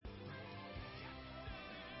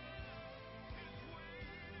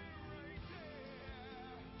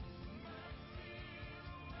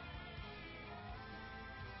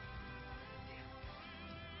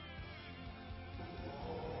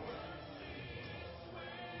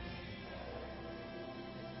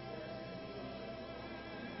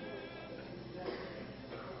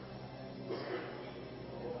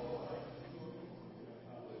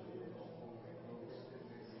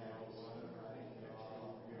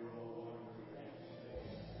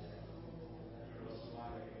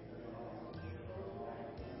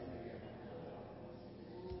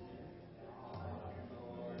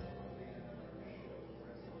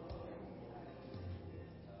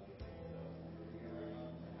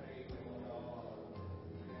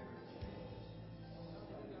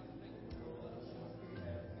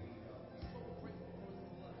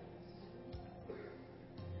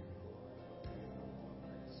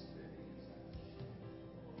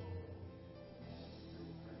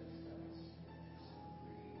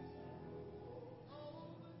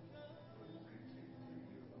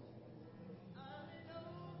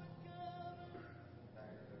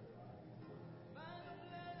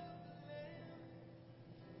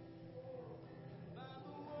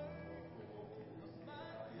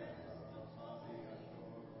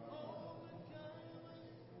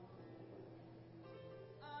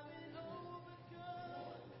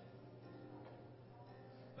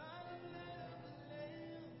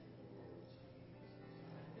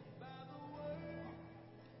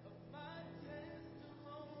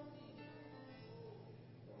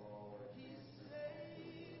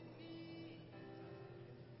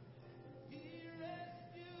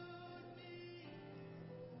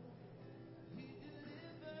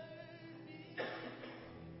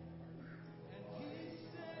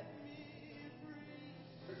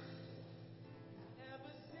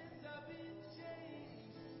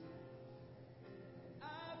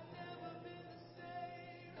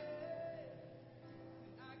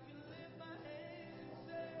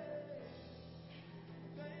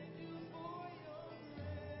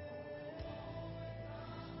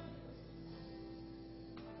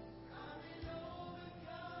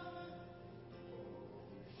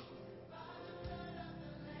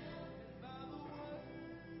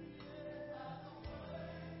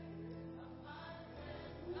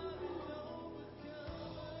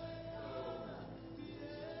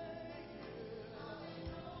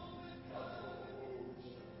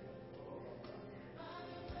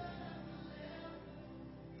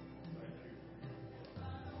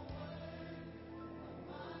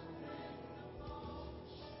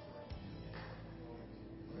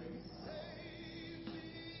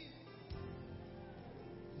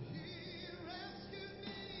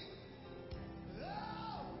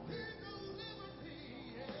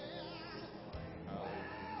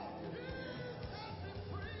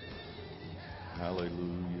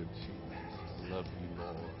Hallelujah, Jesus. Love you,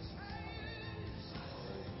 Lord.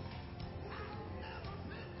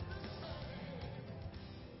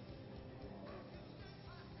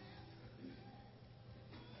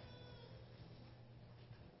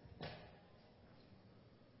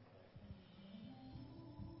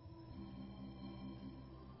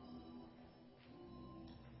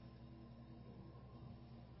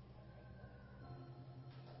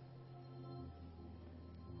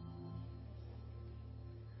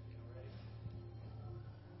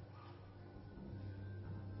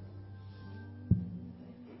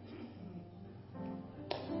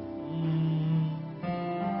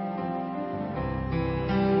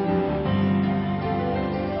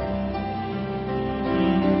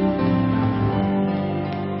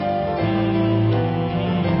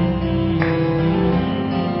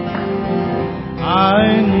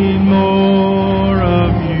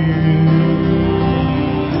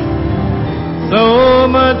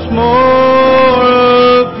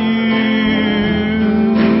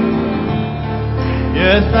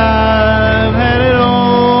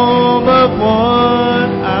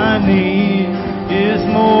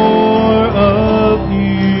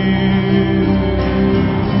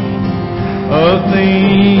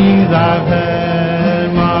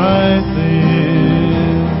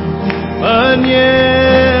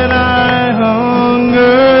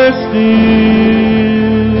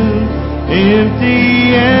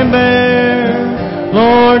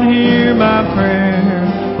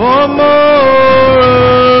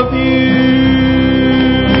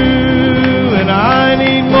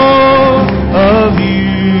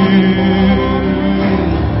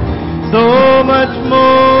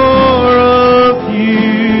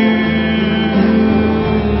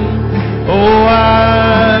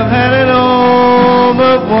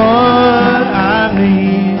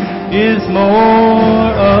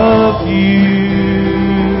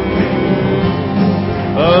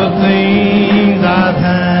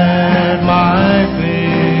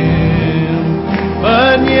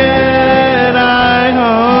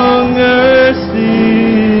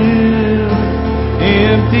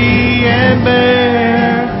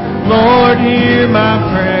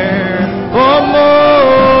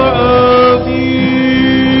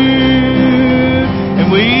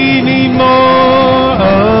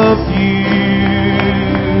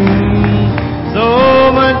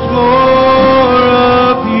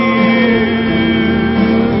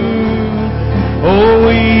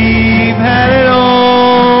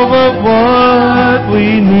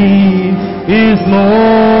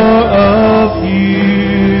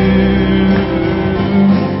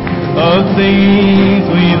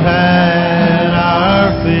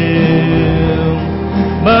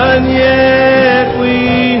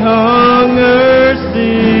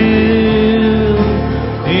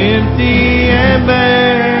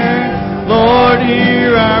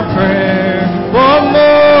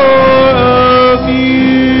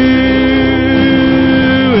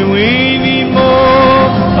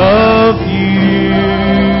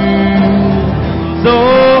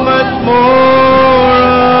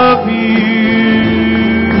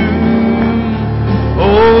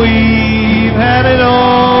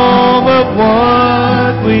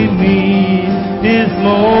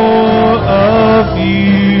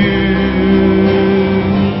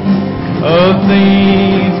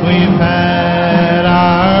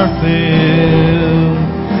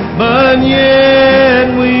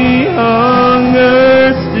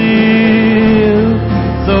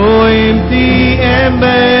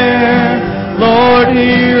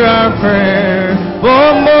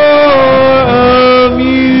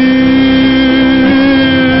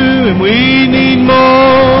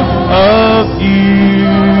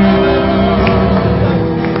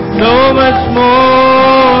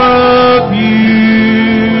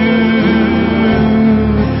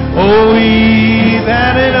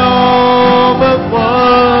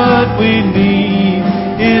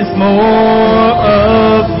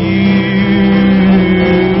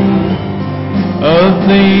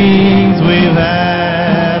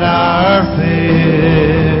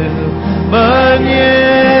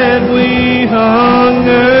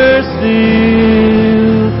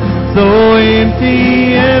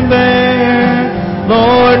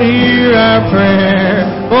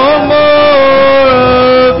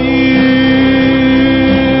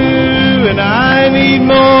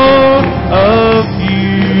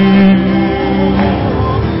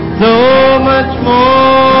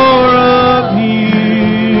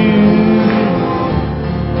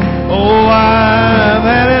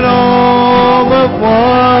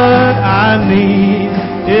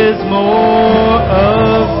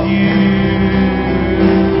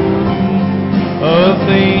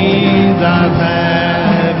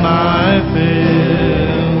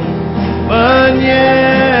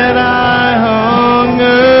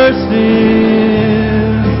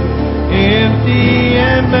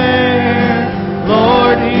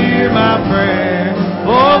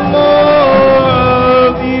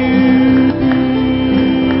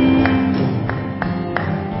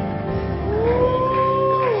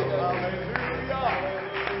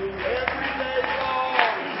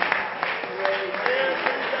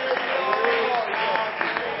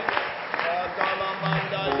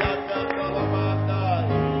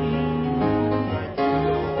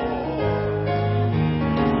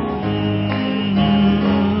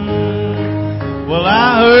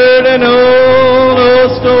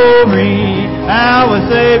 how a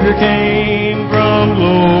Savior came from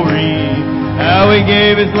glory, how He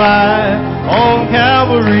gave His life on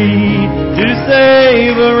Calvary to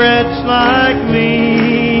save a wretch like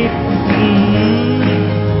me.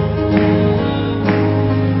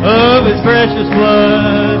 Of His precious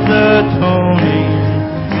blood's atoning,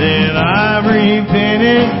 then I've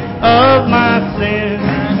repented of my sins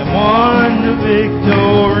and won the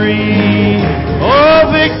victory. Oh,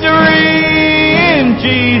 victory in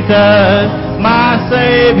Jesus, my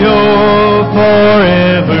Savior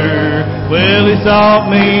forever. Well, He sought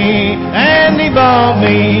me and He bought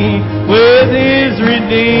me with His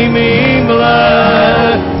redeeming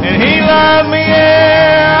blood. And He loved me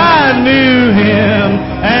ere I knew Him,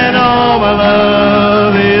 and all my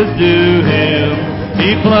love is due Him.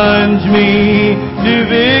 He plunged me to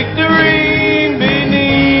victory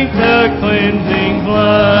beneath the cleansing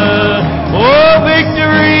blood. Oh,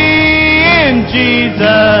 victory in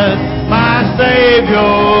Jesus, my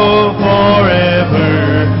Savior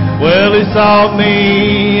forever. Well, He sought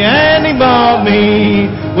me and He bought me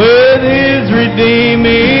with His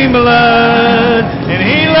redeeming blood. And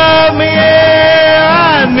He loved me ere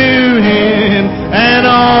I knew Him, and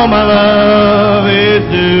all my love is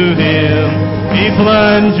due Him. He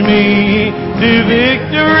plunged me to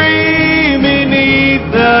victory beneath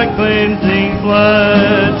the cleansing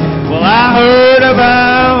flood. Well, I heard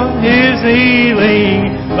about His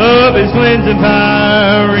healing, of His cleansing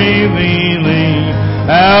power revealing,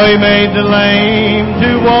 how He made the lame to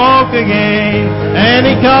walk again, and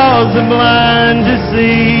He caused the blind to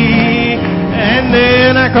see. And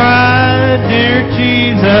then I cried, dear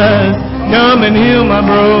Jesus, come and heal my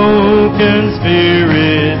broken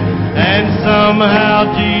spirit. And somehow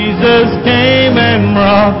Jesus came and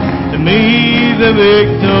brought to me the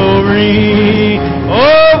victory.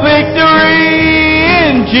 Oh, victory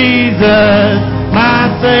in Jesus, my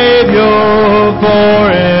Savior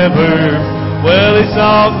forever. Well, He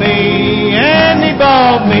sought me and He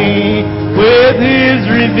bought me with His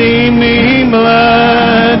redeeming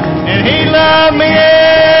blood. And He loved me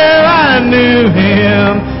ere I knew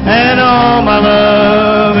Him, and all my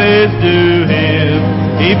love is due Him.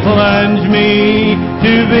 He plunged me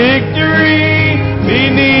to victory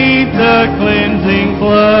beneath the cleansing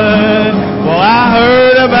flood. Well, I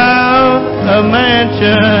heard about a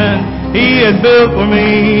mansion He had built for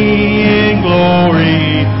me in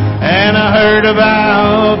glory, and I heard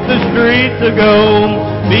about the streets of gold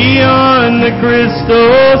beyond the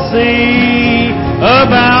crystal sea,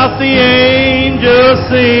 about the angels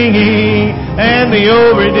singing and the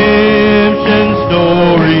old redemption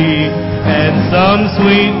story. And some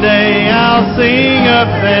sweet day I'll sing up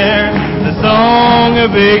there the song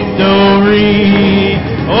of victory.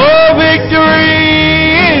 Oh, victory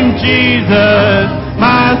in Jesus,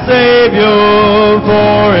 my Savior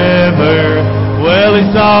forever. Well, He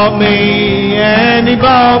sought me and He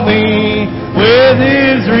bought me with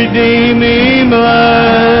His redeeming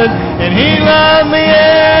blood. And He loved me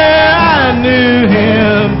ere I knew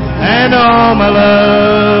Him, and all my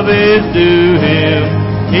love is due Him.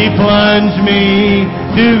 He plunged me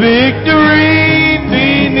to victory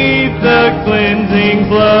beneath the cleansing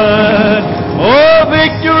flood. Oh,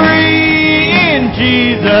 victory in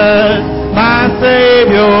Jesus, my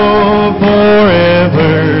Savior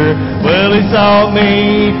forever. Well, He sought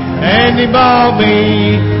me and He bought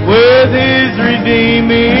me with His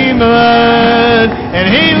redeeming blood. And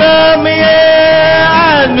He loved me ere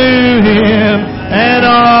I knew Him, and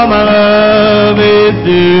all my love is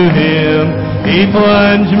due Him. He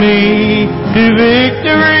plunged me to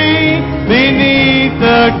victory beneath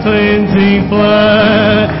the cleansing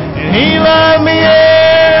flood. And He loved me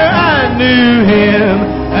ere I knew Him,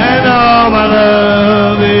 and all my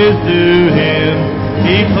love is due Him.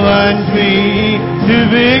 He plunged me to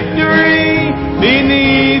victory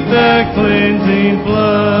beneath the cleansing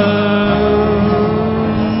flood.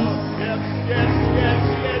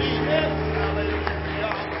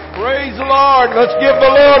 Praise the Lord. Let's give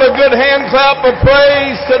the Lord a good hand clap of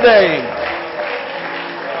praise today.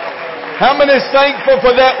 How many is thankful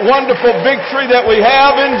for that wonderful victory that we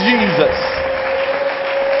have in Jesus?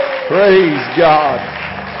 Praise God.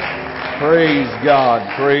 Praise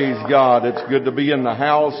God. Praise God. It's good to be in the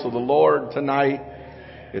house of the Lord tonight.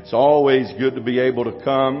 It's always good to be able to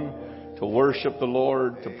come to worship the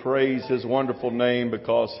Lord, to praise His wonderful name,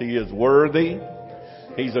 because He is worthy.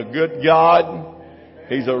 He's a good God.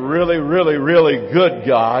 He's a really, really, really good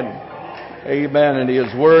God. Amen. And He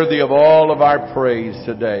is worthy of all of our praise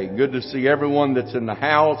today. Good to see everyone that's in the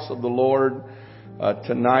house of the Lord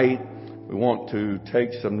tonight. We want to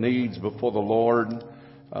take some needs before the Lord.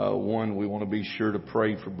 One, we want to be sure to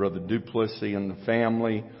pray for Brother Duplessis and the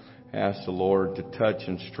family ask the Lord to touch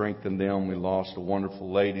and strengthen them. We lost a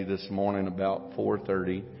wonderful lady this morning about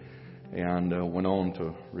 4:30 and went on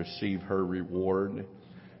to receive her reward.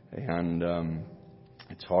 And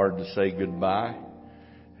it's hard to say goodbye,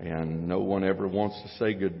 and no one ever wants to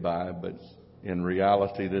say goodbye, but in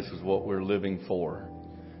reality, this is what we're living for,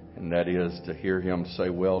 and that is to hear Him say,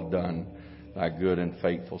 "Well done, thy good and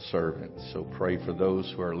faithful servant." So pray for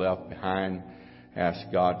those who are left behind.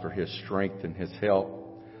 Ask God for His strength and His help.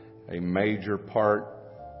 A major part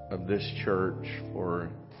of this church for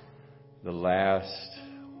the last,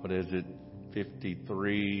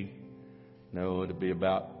 53? No, it'll be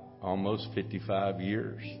about almost 55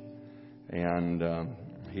 years. And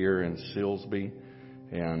here in Silsbee,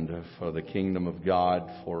 and for the kingdom of God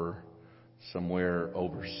for somewhere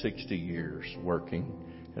over 60 years working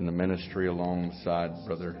in the ministry alongside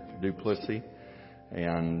Brother Duplessis.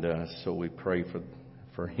 And so we pray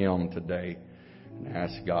for him today and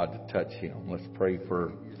ask God to touch him. Let's pray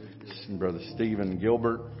for Brother Stephen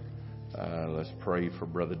Gilbert. Let's pray for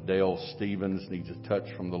Brother Dale Stevens. Needs a touch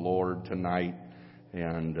from the Lord tonight.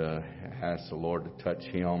 And ask the Lord to touch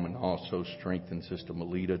him and also strengthen Sister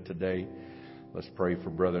Melita today. Let's pray for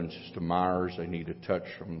Brother and Sister Myers. They need a touch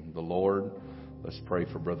from the Lord. Let's pray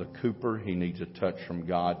for Brother Cooper. He needs a touch from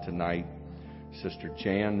God tonight. Sister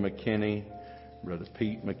Jan McKinney, Brother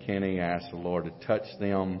Pete McKinney, ask the Lord to touch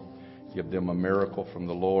them. Give them a miracle from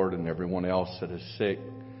the Lord, and everyone else that is sick.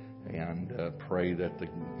 And pray that the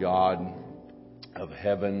God of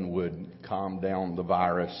heaven would calm down the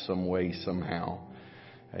virus some way, somehow.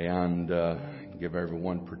 And give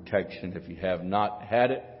everyone protection. If you have not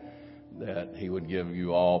had it, that He would give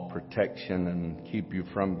you all protection and keep you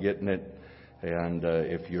from getting it. And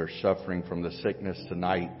if you're suffering from the sickness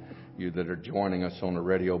tonight, you that are joining us on the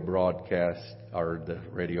radio broadcast,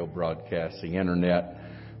 the internet,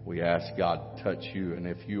 we ask God to touch you. And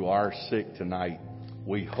if you are sick tonight,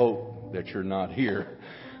 we hope that you're not here.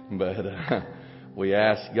 But we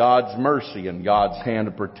ask God's mercy and God's hand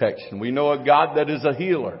of protection. We know a God that is a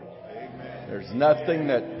healer. Amen. There's nothing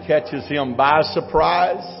that catches Him by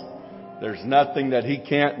surprise. There's nothing that He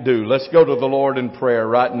can't do. Let's go to the Lord in prayer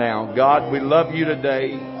right now. God, we love You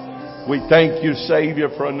today. We thank You, Savior,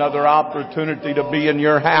 for another opportunity to be in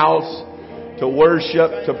Your house, to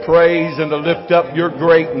worship, to praise, and to lift up Your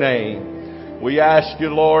great name. We ask You,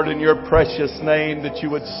 Lord, in Your precious name, that You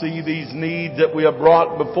would see these needs that we have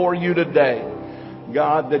brought before You today.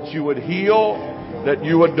 God, that You would heal, that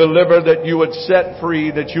You would deliver, that You would set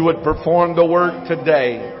free, that You would perform the work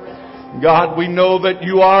today. God, we know that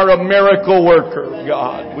You are a miracle worker,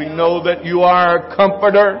 God. We know that You are a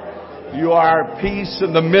comforter. You are peace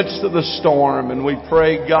in the midst of the storm. And we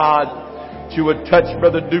pray, God, that You would touch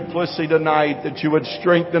Brother Duplessis tonight, that You would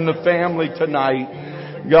strengthen the family tonight.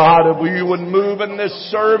 God, if we would move in this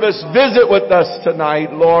service, visit with us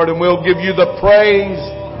tonight, Lord, and we'll give You the praise,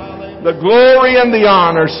 the glory, and the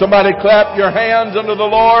honor. Somebody clap your hands unto the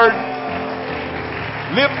Lord.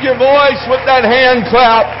 Lift your voice with that hand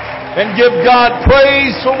clap and give God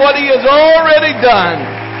praise for what He has already done.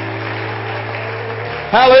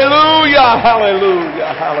 Hallelujah,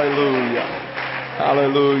 hallelujah, hallelujah,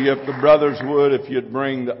 hallelujah. If the brothers would, if you'd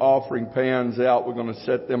bring the offering pans out, we're going to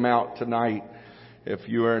set them out tonight. If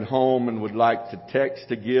you are at home and would like to text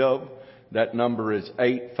to give, that number is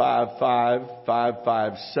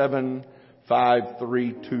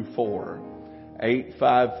 855-557-5324.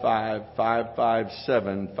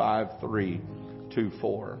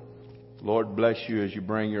 855-557-5324. Lord bless you as you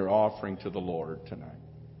bring your offering to the Lord tonight.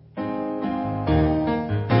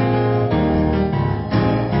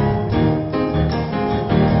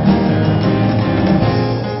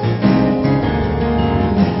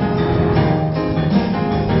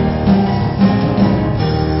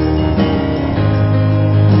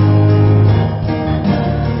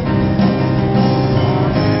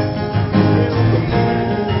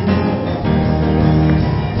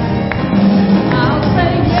 I'll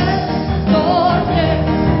say yes, Lord, yes,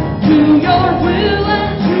 to Your will.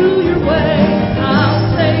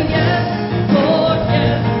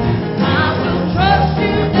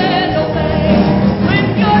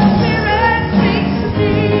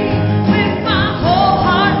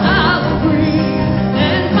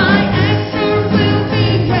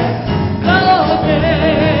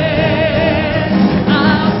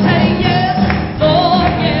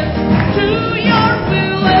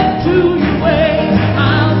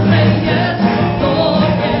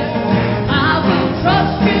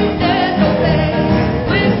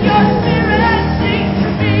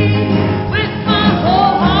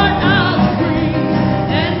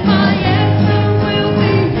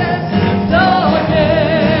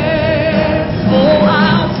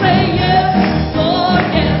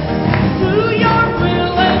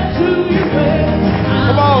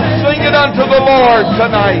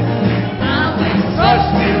 tonight. I will trust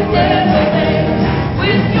you every day.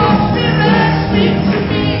 With your spirit speak to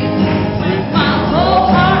me. With my whole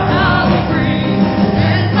heart I'll agree.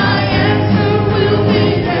 And my answer will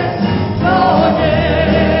be yes, Lord, yes.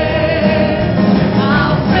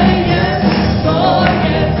 I'll say yes, Lord,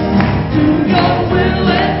 yes. To your will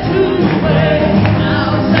and to your way.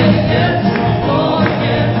 I'll say yes, Lord,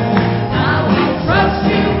 yes. I will trust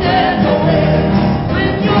you every day.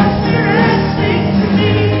 With your spirit speak to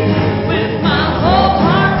me. With my whole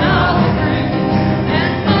heart I'll agree.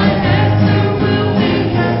 And my answer will be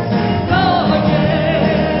yes, Lord, yes.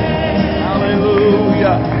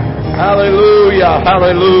 Hallelujah. Hallelujah.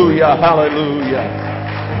 Hallelujah. Hallelujah.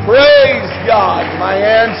 Praise God. My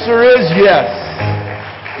answer is yes.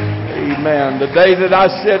 Amen. The day that I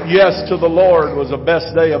said yes to the Lord was the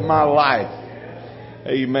best day of my life.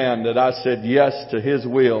 Amen. That I said yes to His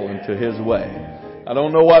will and to His way. I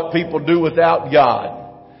don't know what people do without God.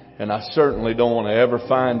 And I certainly don't want to ever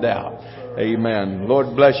find out. Amen.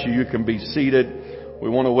 Lord bless you. You can be seated. We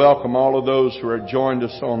want to welcome all of those who have joined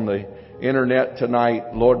us on the internet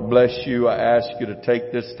tonight. Lord bless you. I ask you to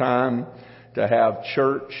take this time to have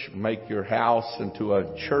church. Make your house into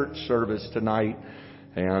a church service tonight.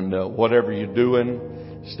 And whatever you're doing,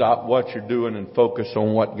 stop what you're doing and focus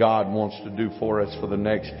on what God wants to do for us for the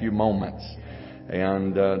next few moments.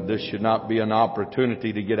 And this should not be an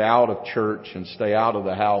opportunity to get out of church and stay out of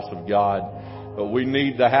the house of God. But we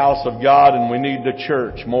need the house of God and we need the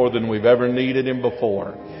church more than we've ever needed Him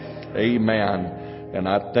before. Amen. And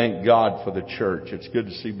I thank God for the church. It's good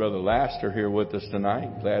to see Brother Laster here with us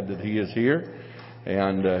tonight. Glad that he is here.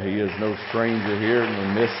 And he is no stranger here, and we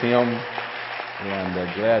miss him. And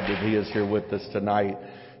glad that he is here with us tonight.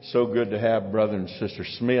 So good to have Brother and Sister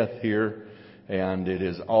Smith here. And it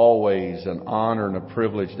is always an honor and a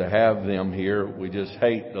privilege to have them here. We just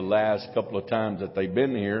hate the last couple of times that they've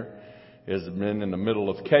been here has been in the middle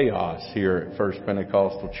of chaos here at First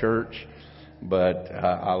Pentecostal Church. But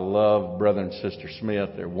I love Brother and Sister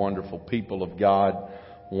Smith. They're wonderful people of God,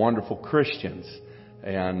 wonderful Christians.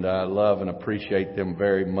 And I love and appreciate them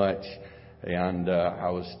very much. And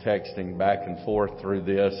I was texting back and forth through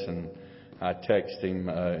this, and I texted him,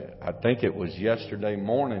 I think it was yesterday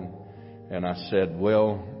morning, and I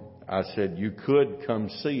said, you could come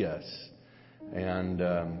see us. And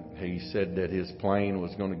he said that his plane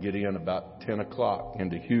was going to get in about 10 o'clock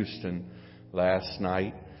into Houston last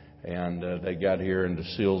night. And they got here into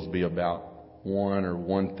Silsbee about 1 or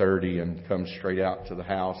 1:30 and come straight out to the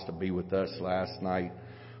house to be with us last night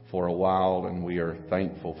for a while. And we are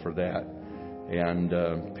thankful for that.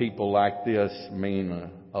 And people like this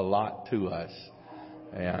mean a lot to us.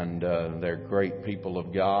 And they're great people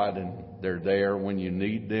of God, and they're there when you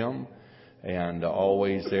need them, and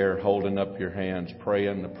always there holding up your hands,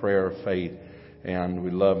 praying the prayer of faith. And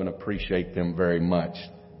we love and appreciate them very much.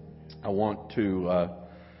 I want to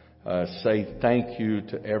say thank you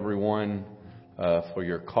to everyone for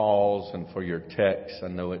your calls and for your texts. I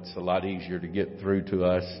know it's a lot easier to get through to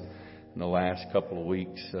us in the last couple of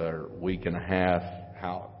weeks or week and a half,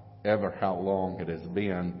 how long it has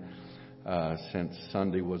been since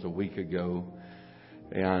Sunday was a week ago.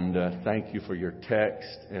 And thank you for your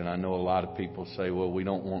text. And I know a lot of people say, well, we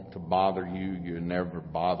don't want to bother you. You're never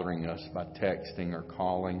bothering us by texting or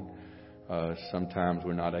calling. Sometimes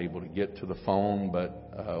we're not able to get to the phone,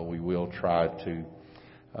 but we will try to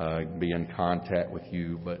be in contact with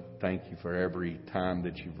you. But thank you for every time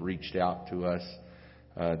that you've reached out to us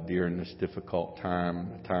during this difficult time,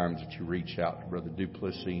 the times that you reached out to Brother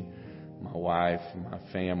Duplessis, my wife, and my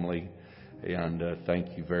family. And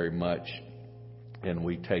thank you very much. And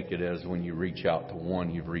we take it as when you reach out to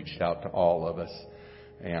one, you've reached out to all of us.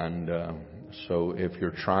 And so if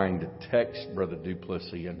you're trying to text Brother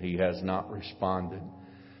Duplessis and he has not responded,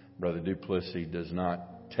 Brother Duplessis does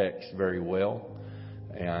not text very well.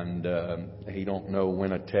 And he don't know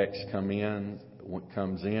when a text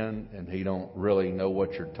comes in, and he don't really know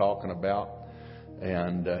what you're talking about.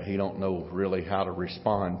 And he don't know really how to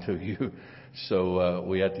respond to you. So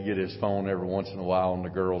we have to get his phone every once in a while, and the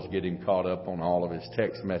girls get him caught up on all of his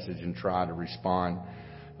text message and try to respond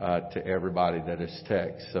to everybody that is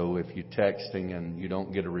text. So if you're texting and you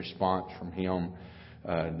don't get a response from him,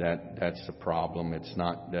 that's the problem. It's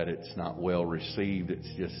not that it's not well received. It's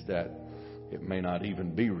just that it may not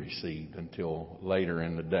even be received until later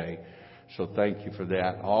in the day. So thank you for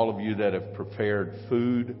that. All of you that have prepared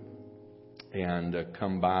food and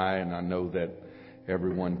come by, and I know that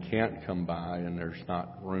everyone can't come by, and there's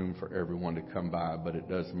not room for everyone to come by, but it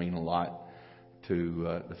does mean a lot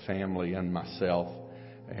to the family and myself.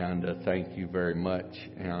 And thank you very much.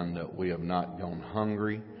 And we have not gone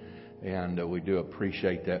hungry. And we do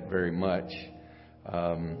appreciate that very much.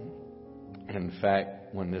 In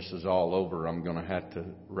fact, when this is all over, I'm going to have to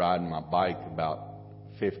ride my bike about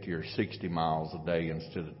 50 or 60 miles a day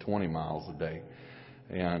instead of 20 miles a day,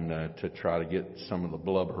 and to try to get some of the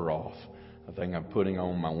blubber off. I think I'm putting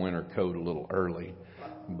on my winter coat a little early,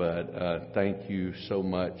 but thank you so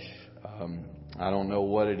much. I don't know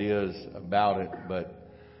what it is about it, but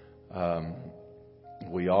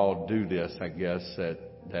we all do this, I guess,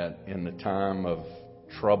 that in the time of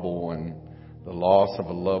trouble and the loss of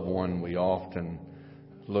a loved one, we often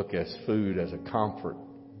look at food as a comfort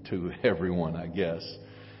to everyone, I guess.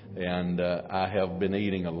 And I have been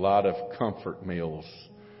eating a lot of comfort meals.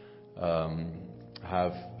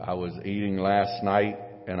 I was eating last night,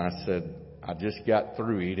 and I said, I just got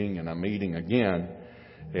through eating, and I'm eating again.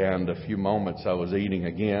 And a few moments I was eating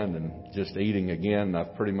again and just eating again.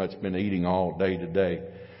 I've pretty much been eating all day today.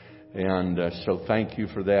 And so thank you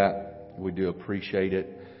for that. We do appreciate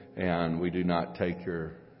it. And we do not take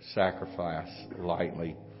your sacrifice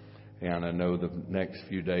lightly. And I know the next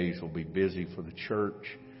few days will be busy for the church.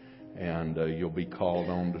 And you'll be called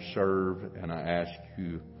on to serve. And I ask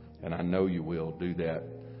you, and I know you will, do that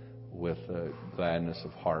with gladness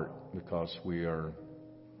of heart, because we are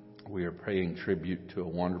paying tribute to a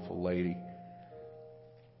wonderful lady.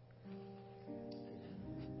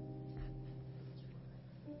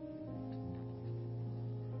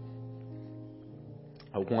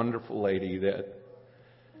 A wonderful lady that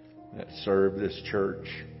served this church.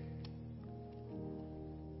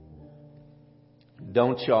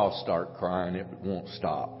 Don't y'all start crying, it won't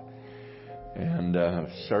stop. And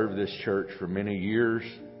served this church for many years,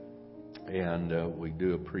 and we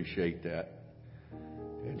do appreciate that.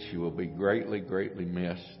 And she will be greatly, greatly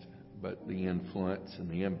missed, but the influence and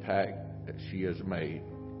the impact that she has made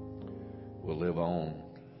will live on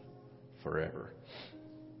forever.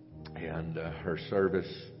 And her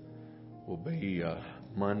service will be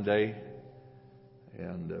Monday,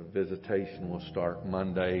 and visitation will start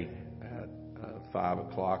Monday at 5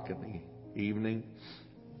 o'clock in the evening.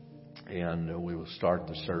 And we will start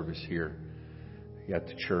the service here at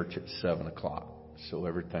the church at 7 o'clock. So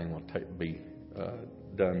everything will be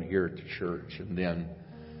done here at the church. And then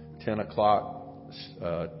 10 o'clock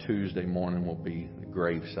Tuesday morning will be the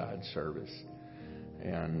graveside service.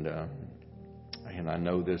 And I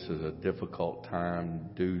know this is a difficult time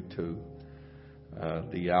due to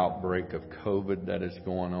the outbreak of COVID that is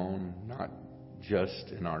going on, not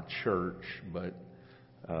just in our church, but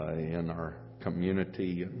in our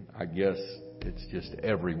community. And I guess it's just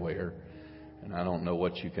everywhere. And I don't know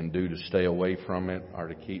what you can do to stay away from it or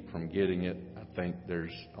to keep from getting it. I think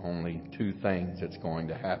there's only two things that's going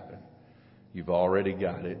to happen. You've already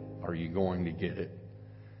got it, or you're going to get it.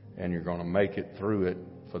 And you're going to make it through it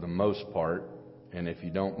for the most part. And if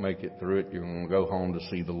you don't make it through it, you're going to go home to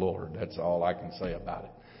see the Lord. That's all I can say about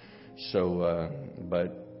it. So,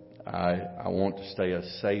 but I want to stay as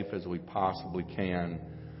safe as we possibly can,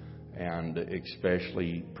 and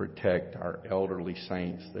especially protect our elderly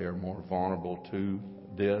saints. They are more vulnerable to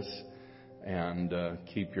this. And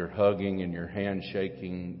keep your hugging and your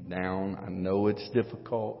handshaking down. I know it's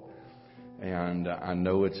difficult, and I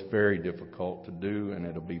know it's very difficult to do, and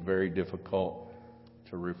it'll be very difficult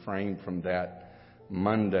to refrain from that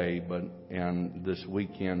Monday. And this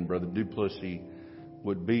weekend, Brother Duplessis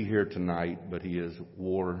would be here tonight, but he is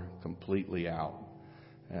wore completely out,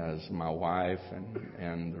 as my wife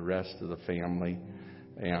and the rest of the family.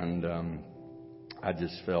 And I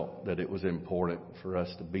just felt that it was important for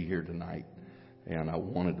us to be here tonight. And I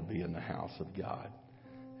wanted to be in the house of God.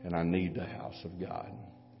 And I need the house of God.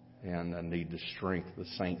 And I need the strength of the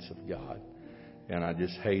saints of God. And I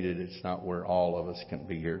just hate it. It's not where all of us can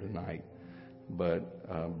be here tonight.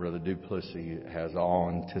 But Brother Duplessis has all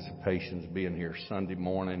anticipations being here Sunday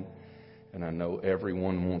morning. And I know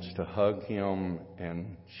everyone wants to hug him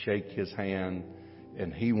and shake his hand.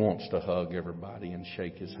 And he wants to hug everybody and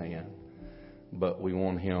shake his hand. But we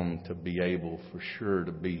want him to be able for sure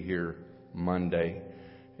to be here Monday.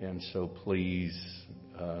 And so please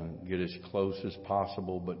get as close as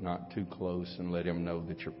possible, but not too close, and let him know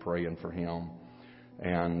that you're praying for him.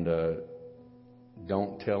 And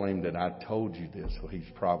don't tell him that I told you this. Well, he's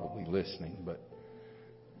probably listening, but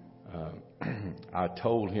I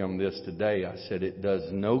told him this today. I said, it does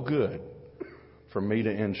no good for me to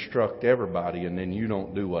instruct everybody and then you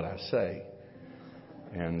don't do what I say.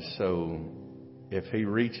 And so if he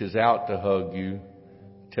reaches out to hug you,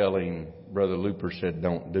 tell him Brother Looper said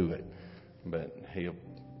don't do it. But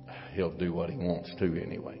he'll do what he wants to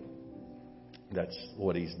anyway. That's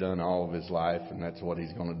what he's done all of his life, and that's what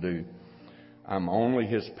he's going to do. I'm only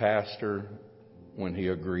his pastor when He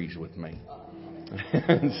agrees with me.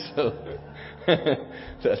 And so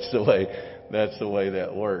that's the way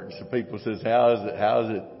that works. So people says, how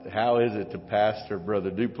is it to pastor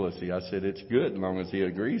Brother Duplessis? I said, it's good as long as he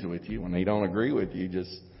agrees with you. When he don't agree with you,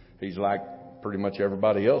 he's like pretty much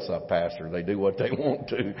everybody else I pastor. They do what they want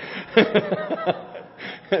to.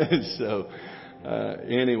 So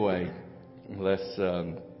anyway, let's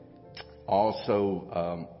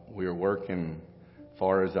also we're working, as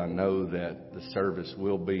far as I know, that the service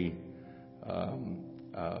will be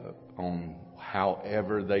on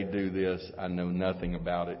however they do this. I know nothing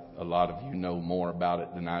about it. A lot of you know more about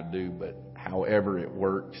it than I do, but however it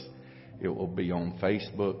works, it will be on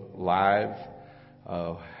Facebook Live,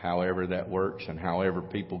 however that works and however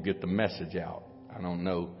people get the message out. I don't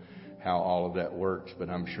know how all of that works, but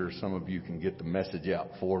I'm sure some of you can get the message out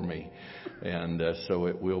for me. And so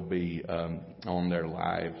it will be on there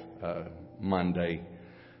live Monday.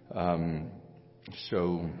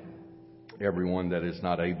 So everyone that is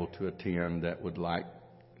not able to attend that would like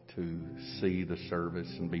to see the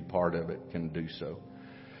service and be part of it can do so.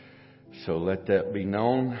 So let that be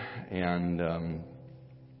known. And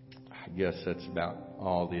I guess that's about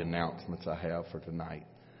all the announcements I have for tonight.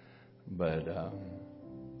 But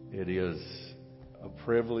it is a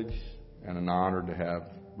privilege and an honor to have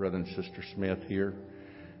Brother and Sister Smith here.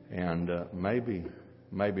 And maybe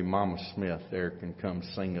Mama Smith there can come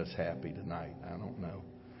sing us happy tonight. I don't know.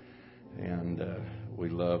 And we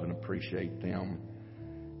love and appreciate them.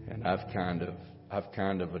 And I've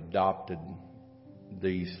kind of adopted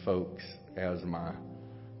these folks as my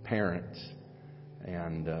parents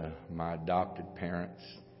and my adopted parents.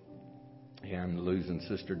 And losing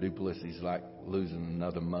Sister Duplessis is like losing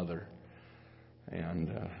another mother.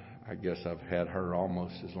 And I guess I've had her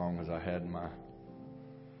almost as long as I had my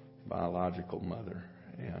biological mother.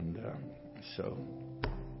 And so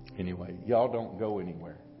anyway, y'all don't go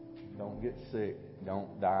anywhere. Don't get sick.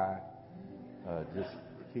 Don't die. Just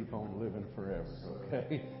keep on living forever,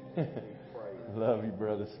 okay? Love you,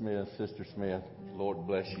 Brother Smith, Sister Smith. Lord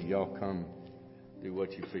bless you. Y'all come do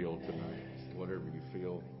what you feel tonight. Whatever you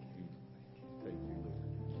feel, you take your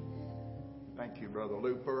liberty. Thank you, Brother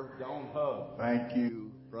Looper. Don't hug. Thank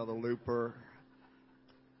you, Brother Looper.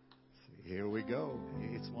 See, here we go.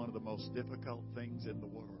 It's one of the most difficult things in the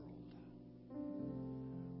world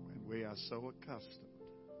when we are so accustomed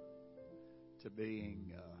to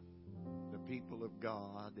being the people of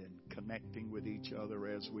God and connecting with each other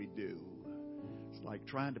as we do. It's like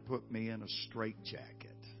trying to put me in a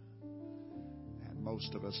straitjacket. And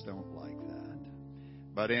most of us don't like that.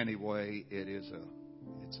 But anyway, it's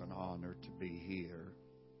an honor to be here.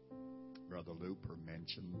 Brother Looper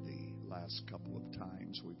mentioned the last couple of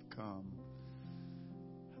times we've come,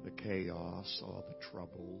 the chaos or the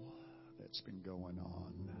trouble that's been going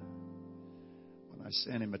on. When I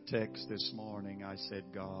sent him a text this morning, I said,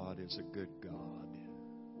 God is a good God.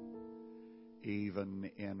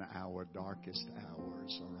 Even in our darkest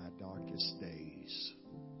hours or our darkest days.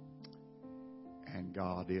 And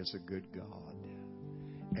God is a good God.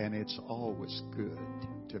 And it's always good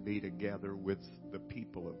to be together with the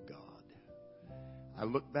people of God. I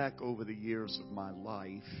look back over the years of my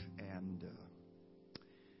life, and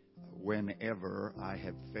whenever I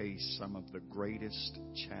have faced some of the greatest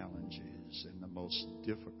challenges and the most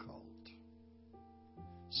difficult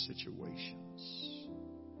situations,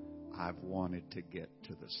 I've wanted to get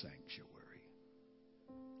to the sanctuary.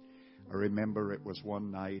 I remember it was one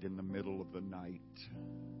night in the middle of the night.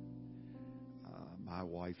 My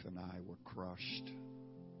wife and I were crushed.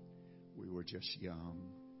 We were just young.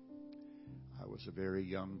 I was a very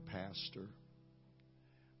young pastor.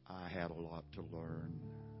 I had a lot to learn.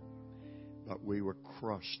 But we were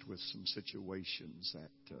crushed with some situations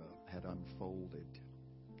that had unfolded.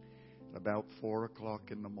 About 4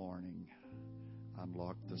 o'clock in the morning,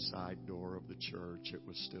 unlocked the side door of the church. It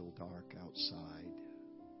was still dark outside.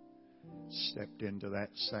 Stepped into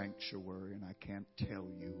that sanctuary, and I can't tell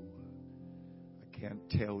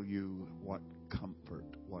you what comfort,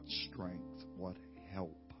 what strength, what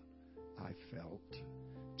help I felt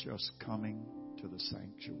just coming to the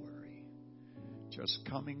sanctuary. Just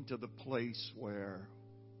coming to the place where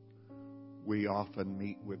we often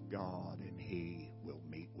meet with God and He will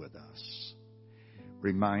meet with us.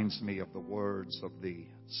 Reminds me of the words of the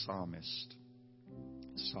psalmist,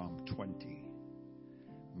 Psalm 20,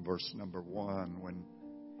 verse number 1, when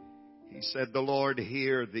he said, "The Lord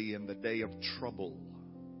hear thee in the day of trouble.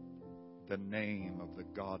 The name of the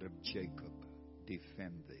God of Jacob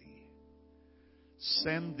defend thee.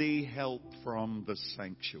 Send thee help from the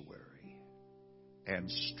sanctuary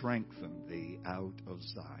and strengthen thee out of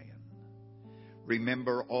Zion.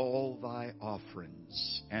 Remember all thy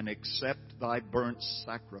offerings, and accept thy burnt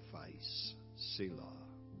sacrifice. Selah.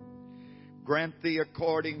 Grant thee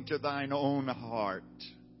according to thine own heart,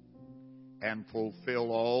 and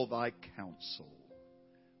fulfill all thy counsel.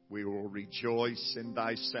 We will rejoice in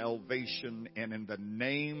thy salvation, and in the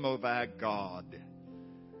name of our God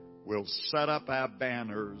we'll set up our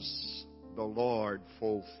banners. The Lord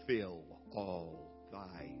fulfill all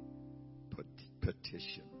thy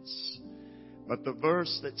petitions. But the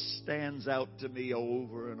verse that stands out to me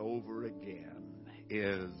over and over again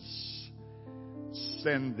is,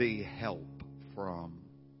 send thee help from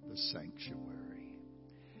the sanctuary.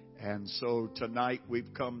 And so tonight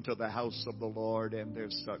we've come to the house of the Lord, and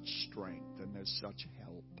there's such strength and there's such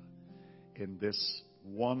help in this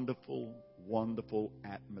wonderful, wonderful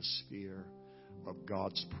atmosphere of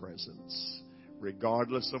God's presence.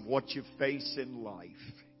 Regardless of what you face in life,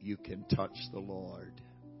 you can touch the Lord,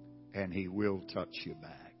 and He will touch you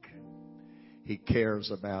back. He cares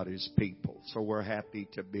about His people. So we're happy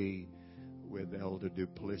to be with Elder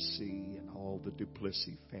Duplessis and all the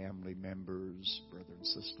Duplessis family members, Brother and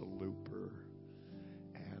Sister Looper,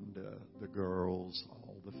 and the girls,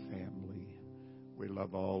 all the family. We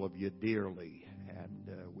love all of you dearly, and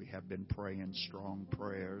we have been praying strong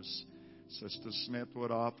prayers. Sister Smith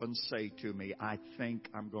would often say to me, I think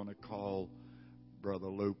I'm going to call Brother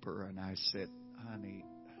Looper. And I said, honey,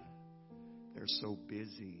 they're so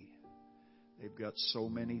busy. They've got so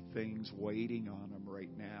many things waiting on them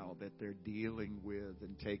right now that they're dealing with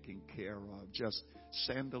and taking care of. Just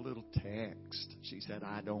send a little text. She said,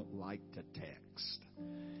 I don't like to text.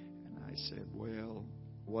 And I said, well,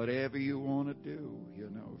 whatever you want to do.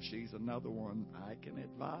 You know, she's another one. I can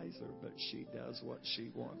advise her, but she does what she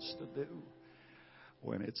wants to do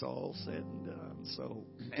when it's all said and done. So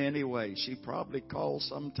anyway, she probably called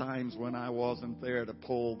sometimes when I wasn't there to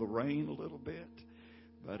pull the rein a little bit.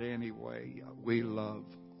 But anyway, we love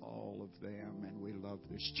all of them, and we love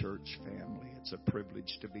this church family. It's a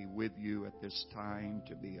privilege to be with you at this time,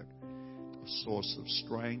 to be a source of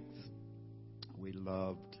strength. We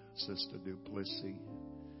loved Sister Duplessis.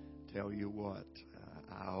 Tell you what,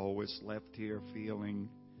 I always left here feeling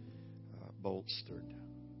bolstered.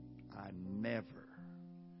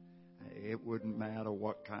 It wouldn't matter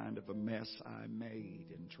what kind of a mess I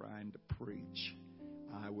made in trying to preach.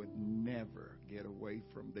 I would never get away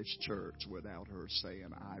from this church without her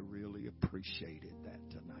saying, I really appreciated that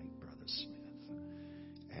tonight, Brother Smith.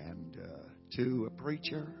 And to a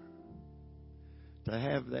preacher, to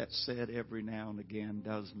have that said every now and again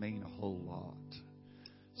does mean a whole lot.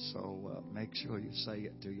 So make sure you say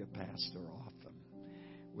it to your pastor often.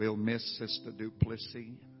 We'll miss Sister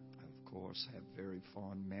Duplessis. Of course, have very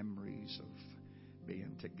fond memories of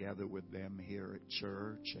being together with them here at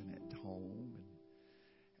church and at home.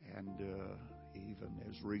 And even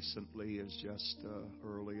as recently as just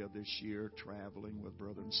earlier this year, traveling with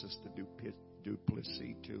Brother and Sister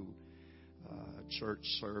Duplessis to church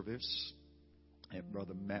service at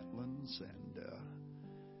Brother Metlin's. And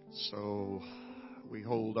so we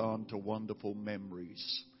hold on to wonderful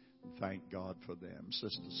memories. Thank God for them.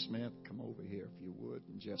 Sister Smith, come over here if you would,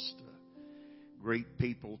 and just greet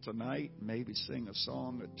people tonight. Maybe sing a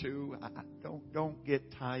song or two. Don't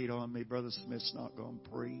get tight on me. Brother Smith's not going to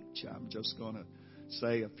preach. I'm just going to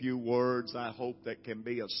say a few words. I hope that can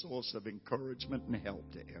be a source of encouragement and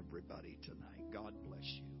help to everybody tonight. God bless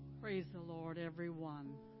you. Praise the Lord,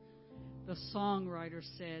 everyone. The songwriter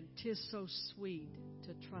said, 'Tis so sweet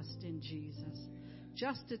to trust in Jesus,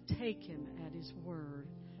 just to take Him at His word,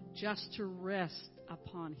 just to rest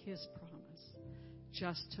upon His promise,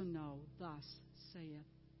 just to know, thus saith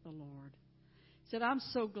the Lord. He said, I'm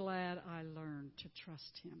so glad I learned to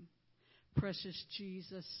trust Him. Precious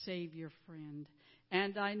Jesus, Savior, friend,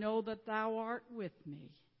 and I know that Thou art with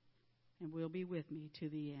me and will be with me to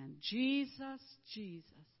the end. Jesus,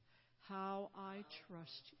 Jesus, how I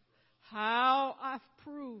trust you, how I've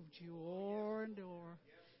proved you o'er and o'er.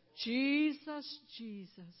 Jesus,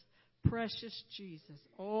 Jesus, precious Jesus,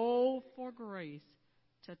 oh, for grace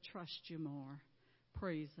to trust you more.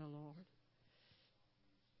 Praise the Lord.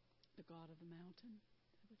 The God of the mountain.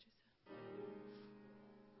 Is that what you said?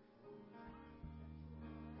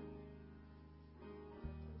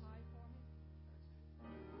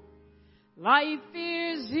 Life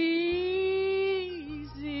is easy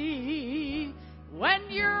when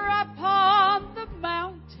you're upon the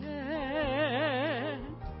mountain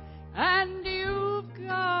and you've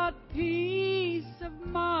got peace of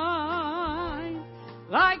mind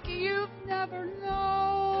like you've never known.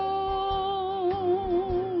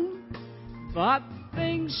 But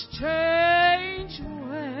things change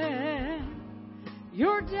when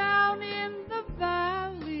you're down in the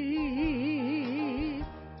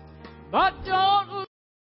But don't lose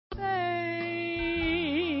faith,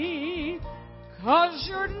 'cause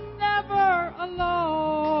you're never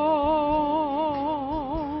alone.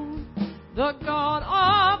 The God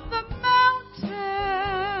of the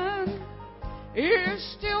mountain is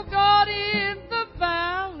still God in the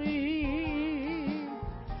valley.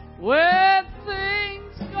 When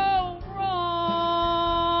things go wrong,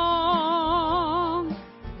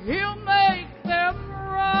 He'll make them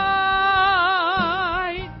right.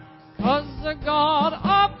 'Cause the God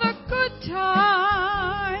of the good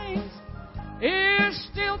times is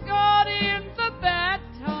still God in the bad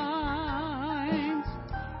times.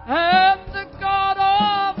 And the God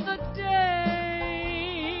of the day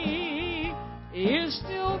is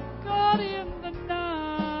still God in the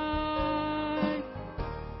night.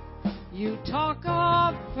 You talk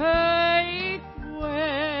of faith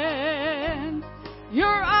when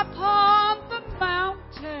you're upon the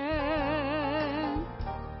mountain,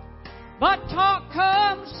 but talk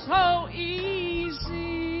comes so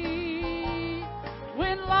easy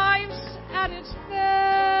when life's at its best.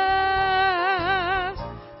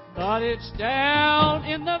 But it's down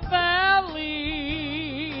in the valley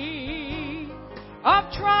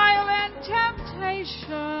of trial and temptation,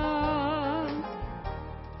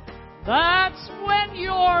 that's when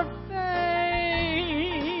your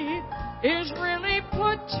faith is really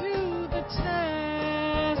put to the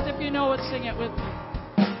test. If you know it, sing it with me.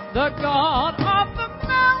 The God of the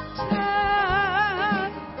mountain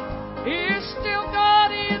is still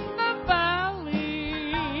God in the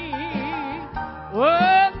valley.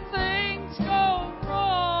 When things go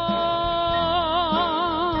wrong,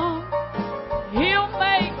 He'll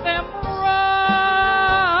make them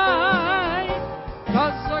right.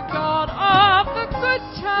 'Cause the God of the good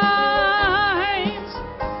times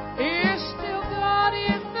is still God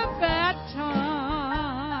in the bad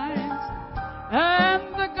times. And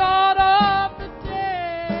the God of the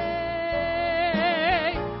day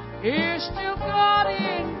is still God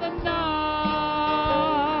in the night.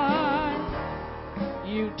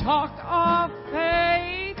 You talk of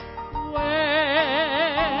faith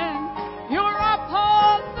when you're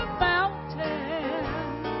upon the mountain,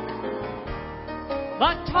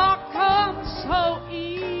 but talk comes so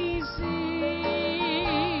easy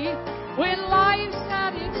when life's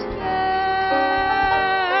at its best.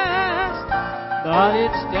 But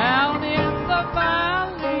it's down in the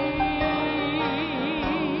valley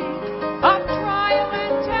of trial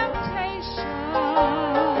and temptation,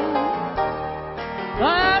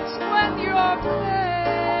 that's when your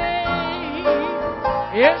faith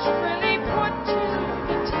is really put to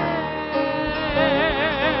the test.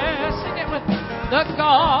 Sing it with me. The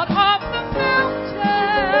God of the mountain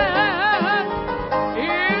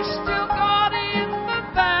is still God in the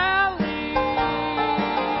valley.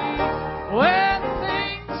 When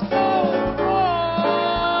things go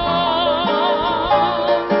wrong,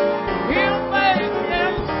 He'll make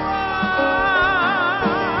them right.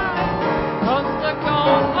 'Cause the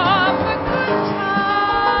God of the good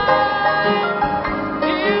times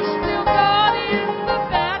is still God in the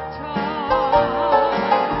bad times.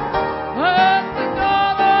 And the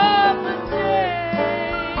God of the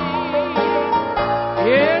day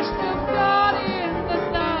is still God in the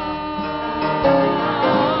night.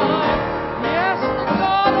 Yes, the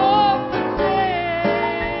God of the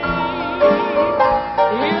day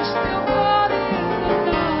is still God in the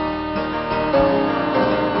night.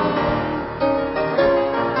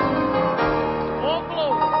 Oh,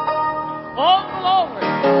 glory. Oh, glory.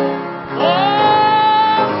 Oh,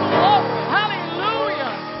 glory.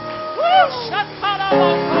 Hallelujah. Woo!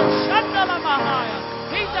 Shataraboko, Shandalamahaya.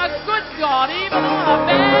 He's a good God, even on a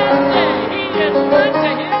bad day. He is good to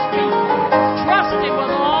His people. Trust Him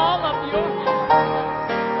with all of your heart.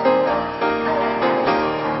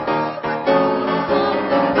 The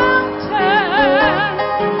mountain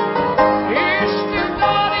is still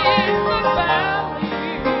God in the valley.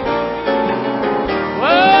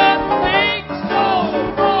 When things go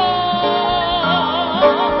wrong,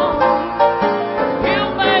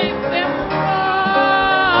 He'll make them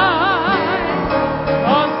right.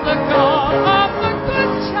 'Cause the God of the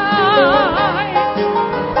good times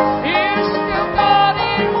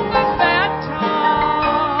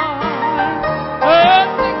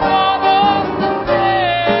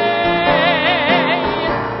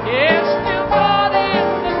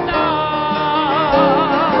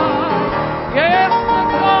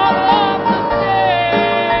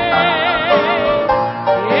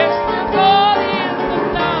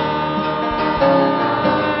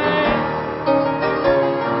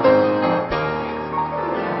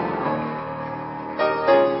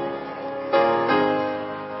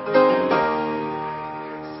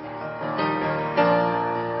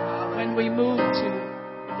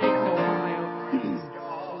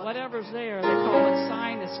others there, they call it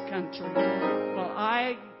sinus country. Well,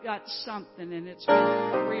 I got something, and it's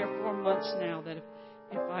been 3 or 4 months now that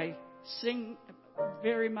if I sing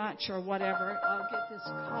very much or whatever, I'll get this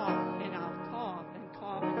cough, and I'll cough and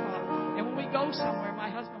cough and cough. And when we go somewhere, my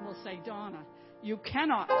husband will say, Donna, you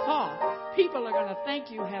cannot cough. People are going to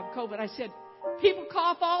think you have COVID. I said, people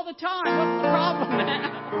cough all the time. What's the problem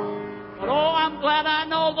now? But oh, I'm glad I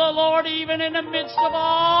know the Lord even in the midst of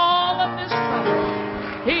all of this trouble.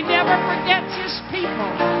 He never forgets His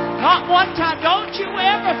people. Not one time. Don't you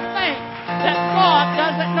ever think that God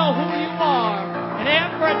doesn't know who you are. And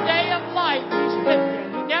every day of life He's with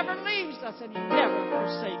you. He never leaves us and He never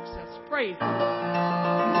forsakes us. Praise Him.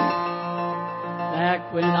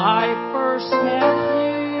 Back when I first met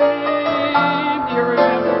Him, do you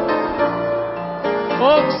remember?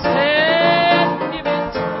 Folks said, give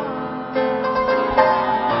it time.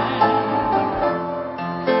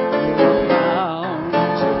 You're bound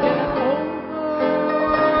to get over.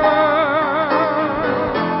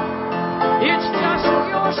 It's just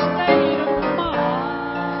your state of mind.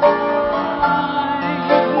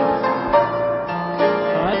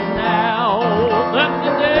 But now that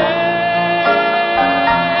the days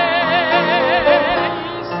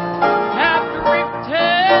have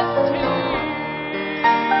drifted to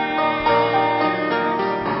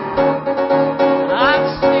I'm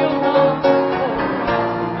still not forgotten.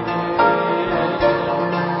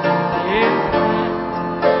 In fact,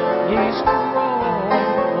 He's grown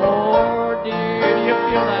more dear. Do you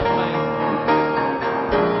feel that way?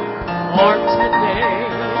 For today,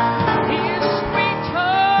 He is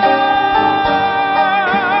sweeter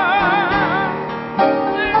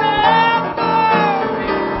than ever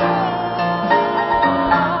before.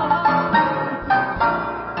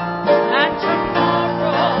 And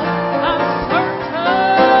tomorrow, I'm certain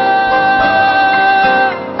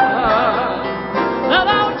that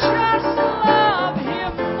I'll just love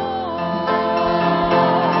Him more.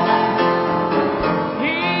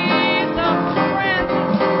 He's a friend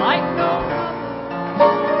like no other.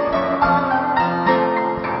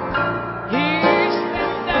 He's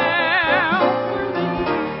been down for me,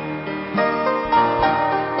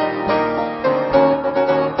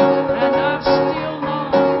 and I've still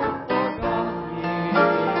not forgotten Him.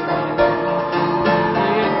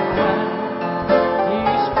 In fact,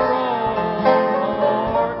 He's grown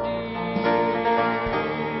more dear.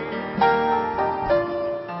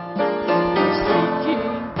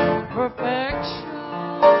 Seeking perfection,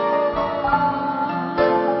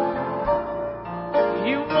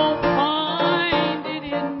 you won't find it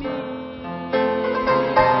in me.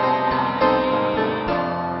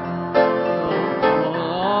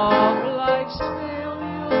 Of life's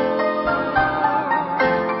failure,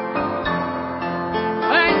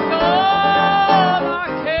 thank God I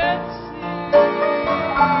can see.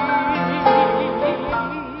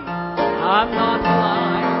 I'm not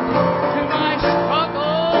blind to my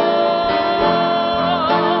struggle,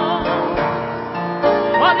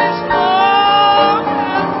 but as long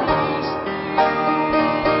as He's near,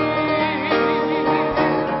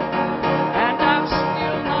 and I'm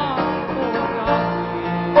still not forgotten.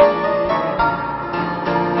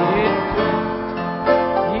 In fact,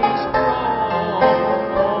 He's grown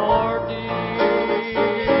more dear.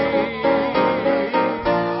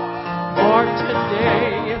 For today,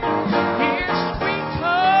 He is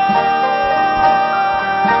sweeter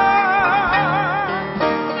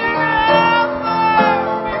than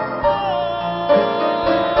ever before.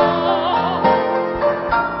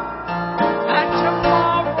 And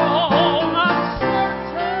tomorrow, I'm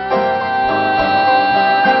certain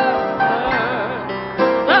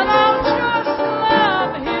that I'll just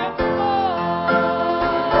love Him more.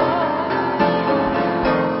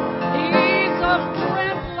 He's a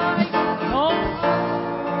friend like no other.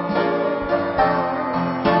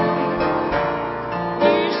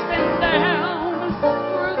 He's been down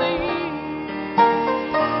through the years,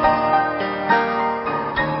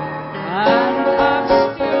 and I've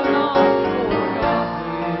still not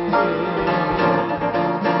forgotten.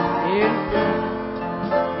 In fact,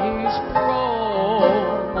 He's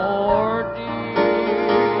grown more dear,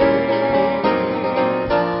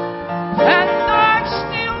 and I've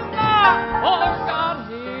still not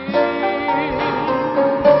forgotten.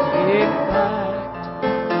 In fact,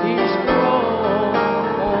 He's grown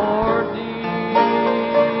more dear.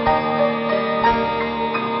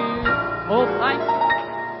 Oh, thank you.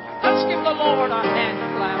 Let's give the Lord a hand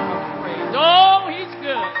clap of praise. Oh, He's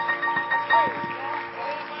good.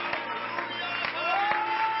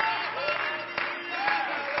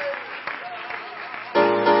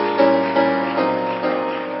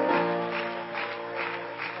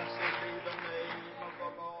 Blessed be the name of the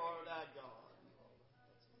Lord.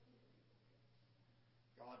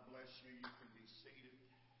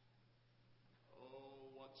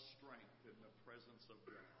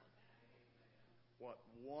 What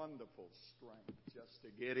wonderful strength just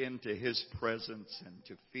to get into His presence and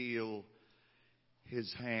to feel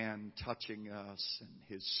His hand touching us and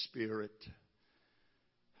His Spirit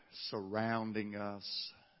surrounding us.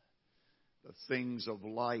 The things of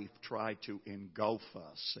life try to engulf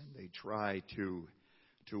us and they try to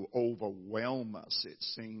overwhelm us, it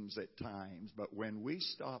seems at times. But when we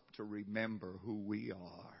stop to remember who we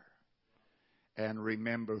are and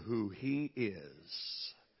remember who He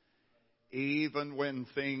is, even when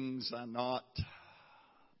things are not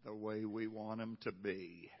the way we want them to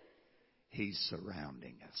be, He's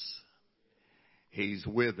surrounding us. He's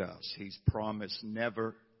with us. He's promised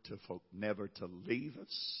never to leave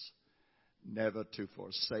us, never to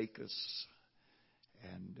forsake us.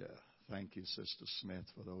 And thank you, Sister Smith,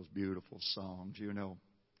 for those beautiful songs. You know,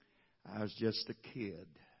 I was just a kid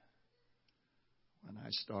when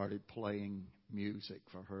I started playing music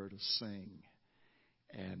for her to sing.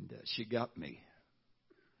 And she got me.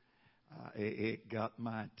 It got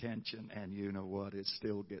my attention, and you know what? It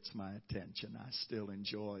still gets my attention. I still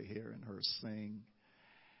enjoy hearing her sing.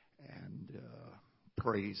 And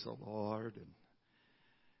praise the Lord.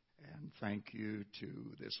 And thank you to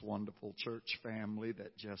this wonderful church family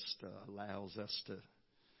that just allows us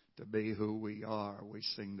to be who we are. We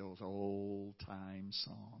sing those old-time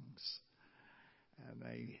songs. And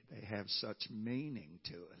they have such meaning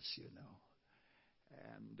to us, you know.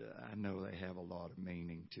 And I know they have a lot of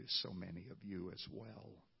meaning to so many of you as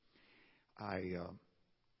well.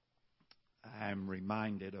 I'm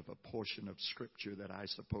reminded of a portion of Scripture that I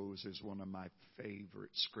suppose is one of my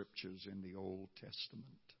favorite Scriptures in the Old Testament,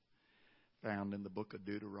 found in the book of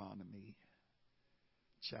Deuteronomy,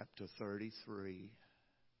 chapter 33,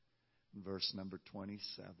 verse number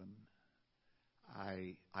 27.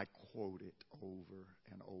 I quote it over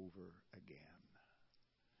and over again.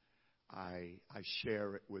 I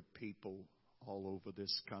share it with people all over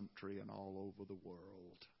this country and all over the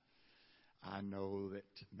world. I know that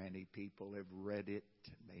many people have read it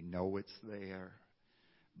and they know it's there.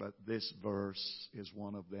 But this verse is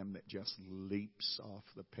one of them that just leaps off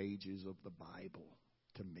the pages of the Bible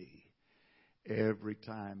to me. Every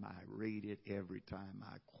time I read it, every time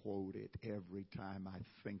I quote it, every time I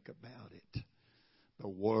think about it, the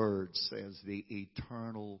Word says, "The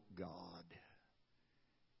eternal God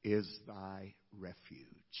is thy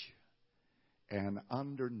refuge, and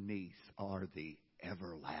underneath are the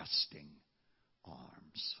everlasting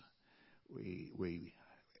arms."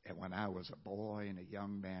 When I was a boy and a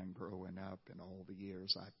young man growing up, and all the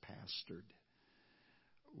years I pastored,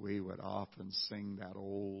 we would often sing that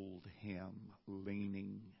old hymn,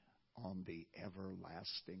 "Leaning on the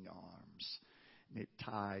Everlasting Arms." And it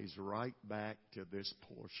ties right back to this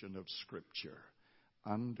portion of Scripture.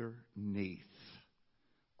 Underneath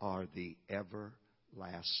are the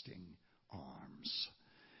everlasting arms.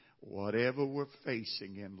 Whatever we're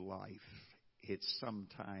facing in life, it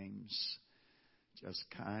sometimes just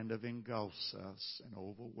kind of engulfs us and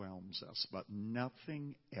overwhelms us. But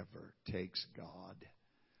nothing ever takes God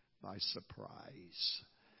by surprise.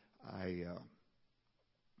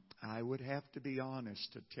 I would have to be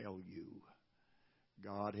honest to tell you,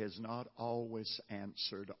 God has not always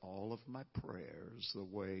answered all of my prayers the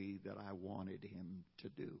way that I wanted Him to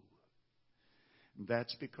do.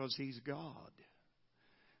 That's because He's God.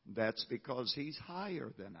 That's because He's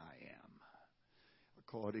higher than I am.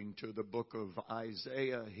 According to the book of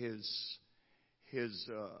Isaiah, His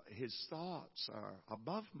thoughts are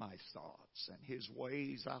above my thoughts, and His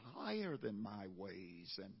ways are higher than my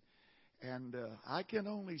ways. And I can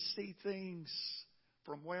only see things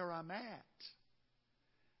from where I'm at.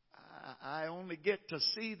 I only get to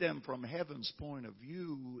see them from heaven's point of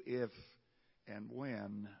view if and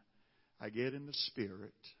when I get in the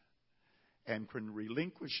Spirit and can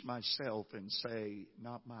relinquish myself and say,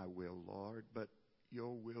 "Not my will, Lord, but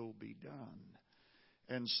your will be done."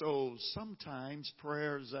 And so sometimes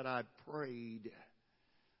prayers that I prayed,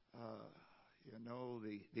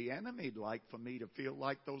 the enemy'd like for me to feel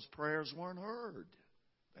like those prayers weren't heard.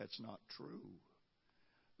 That's not true.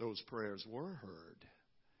 Those prayers were heard.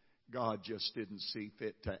 God just didn't see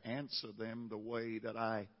fit to answer them the way that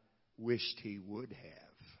I wished He would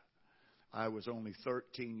have. I was only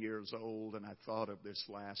 13 years old, and I thought of this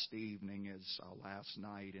last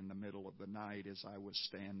night in the middle of the night as I was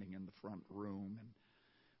standing in the front room, and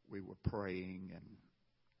we were praying, and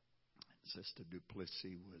Sister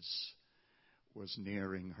Duplessis was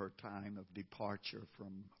nearing her time of departure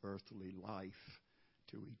from earthly life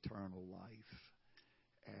to eternal life.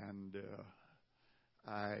 And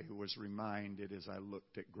I was reminded as I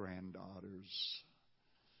looked at granddaughters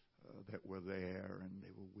that were there, and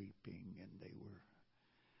they were weeping, and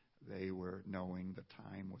they were knowing the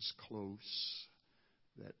time was close,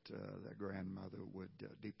 that their grandmother would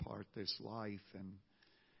depart this life.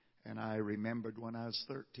 And I remembered when I was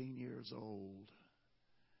 13 years old,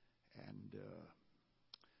 and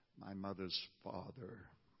my mother's father,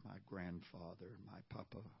 my grandfather, my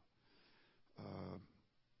papa,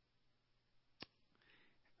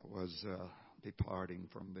 was departing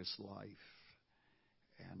from this life.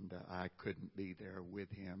 And I couldn't be there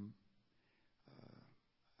with him.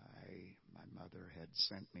 My mother had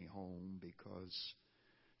sent me home because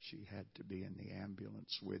she had to be in the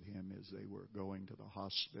ambulance with him as they were going to the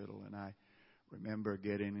hospital. And I remember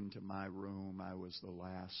getting into my room. I was the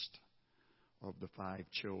last of the 5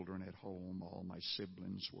 children at home. All my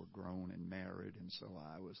siblings were grown and married, and so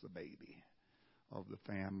I was the baby of the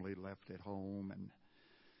family left at home, and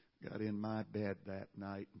got in my bed that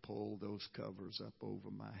night and pulled those covers up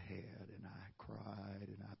over my head, and I cried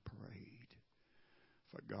and I prayed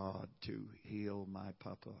for God to heal my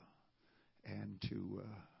papa and to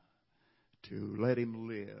let him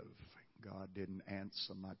live. God didn't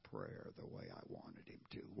answer my prayer the way I wanted him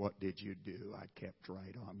to. What did you do? I kept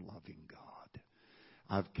right on loving God.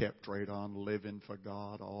 I've kept right on living for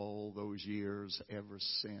God all those years ever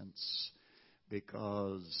since,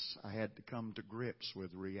 because I had to come to grips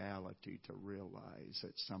with reality to realize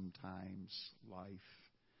that sometimes life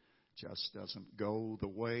just doesn't go the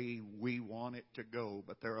way we want it to go.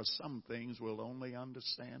 But there are some things we'll only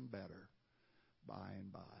understand better by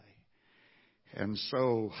and by. And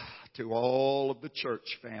so, to all of the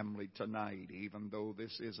church family tonight, even though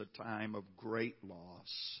this is a time of great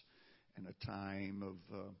loss and a time of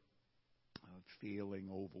feeling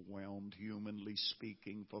overwhelmed, humanly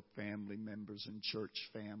speaking, for family members and church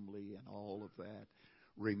family and all of that,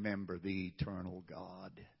 remember the eternal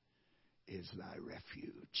God is thy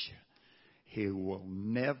refuge. He will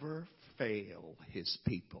never fail His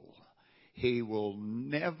people. He will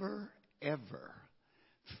never, ever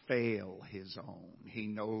fail His own. He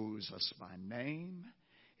knows us by name.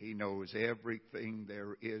 He knows everything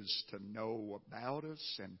there is to know about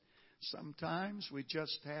us. And sometimes we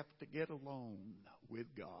just have to get alone with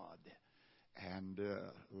God and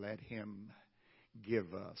let Him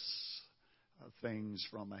give us things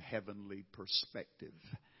from a heavenly perspective.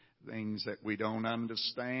 Things that we don't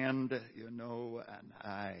understand, and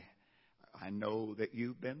I know that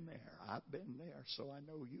you've been there. I've been there, so I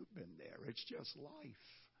know you've been there. It's just life.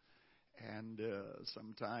 And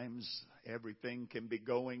sometimes everything can be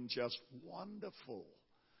going just wonderful.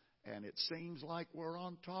 And it seems like we're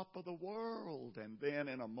on top of the world. And then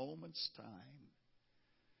in a moment's time,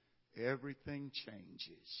 everything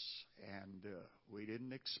changes. And we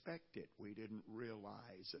didn't expect it. We didn't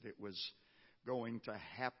realize that it was going to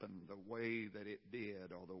happen the way that it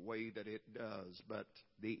did or the way that it does. But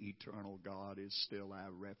the eternal God is still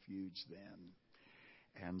our refuge then.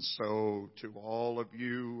 And so to all of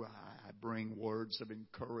you, I bring words of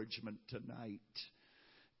encouragement tonight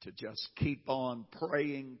to just keep on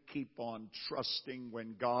praying, keep on trusting.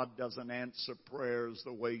 When God doesn't answer prayers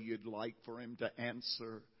the way you'd like for Him to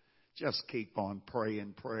answer, just keep on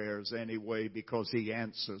praying prayers anyway, because He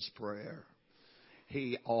answers prayer.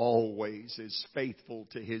 He always is faithful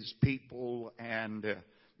to His people. And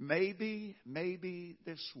maybe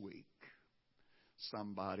this week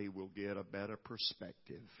somebody will get a better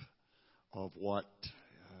perspective of what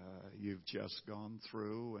you've just gone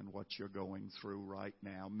through and what you're going through right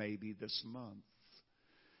now. Maybe this month,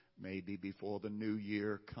 maybe before the new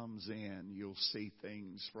year comes in, you'll see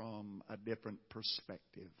things from a different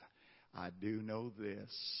perspective. I do know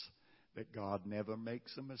this, that God never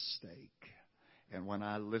makes a mistake. And when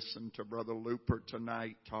I listened to Brother Looper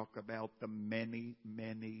tonight talk about the many,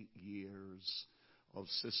 many years of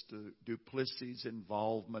Sister Duplessis'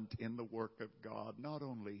 involvement in the work of God, not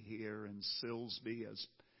only here in Silsbee as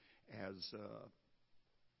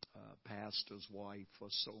pastor's wife for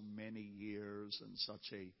so many years, and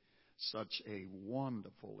such a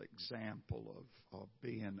wonderful example of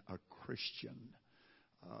being a Christian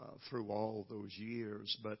through all those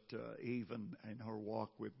years, but even in her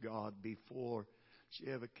walk with God before she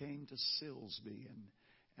ever came to Silsbee.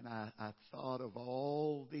 And I thought of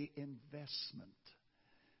all the investment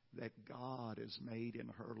that God has made in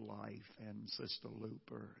her life. And Sister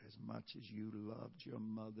Looper, as much as you loved your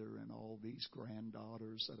mother and all these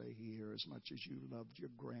granddaughters that are here, as much as you loved your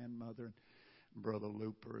grandmother, and Brother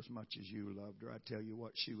Looper, as much as you loved her, I tell you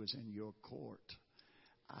what, she was in your court.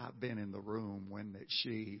 I've been in the room when that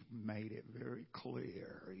she made it very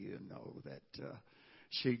clear, that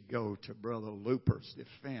she'd go to Brother Looper's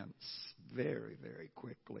defense very, very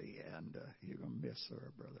quickly. And you're going to miss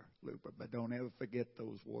her, Brother Looper. But don't ever forget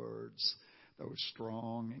those words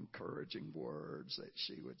strong, encouraging words that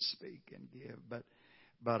she would speak and give.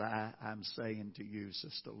 But I'm saying to you,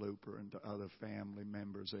 Sister Looper, and to other family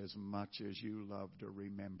members, as much as you loved her,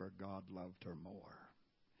 remember God loved her more.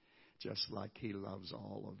 Just like He loves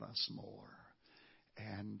all of us more.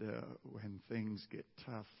 And when things get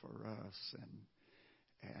tough for us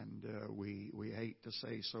and we hate to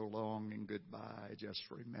say so long and goodbye, just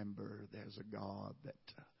remember there's a God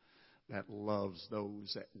that loves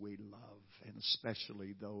those that we love, and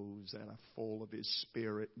especially those that are full of His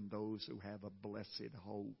Spirit and those who have a blessed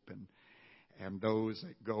hope and those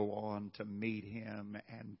that go on to meet Him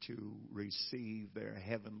and to receive their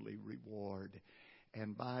heavenly reward.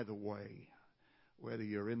 And by the way, whether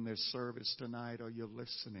you're in this service tonight or you're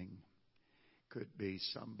listening, could be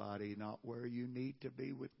somebody not where you need to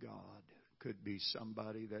be with God. Could be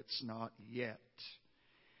somebody that's not yet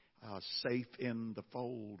safe in the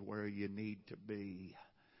fold where you need to be.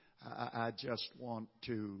 I just want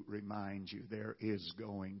to remind you, there is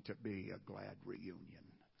going to be a glad reunion.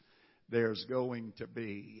 There's going to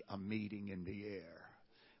be a meeting in the air.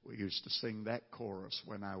 We used to sing that chorus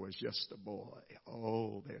when I was just a boy.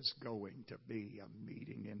 Oh, there's going to be a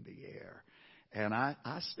meeting in the air. And I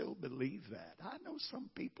still believe that. I know some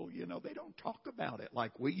people, they don't talk about it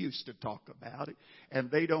like we used to talk about it. And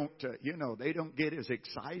they don't, they don't get as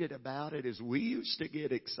excited about it as we used to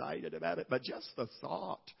get excited about it. But just the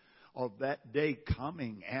thought of that day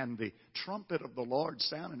coming and the trumpet of the Lord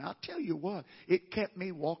sounding, I'll tell you what, it kept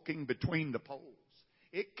me walking between the poles.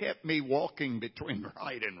 It kept me walking between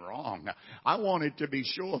right and wrong. I wanted to be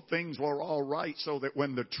sure things were all right so that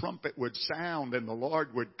when the trumpet would sound and the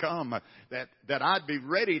Lord would come, that I'd be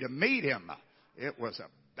ready to meet Him. It was a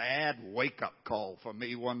bad wake-up call for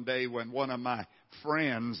me one day when one of my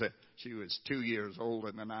friends, she was 2 years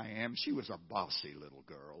older than I am, she was a bossy little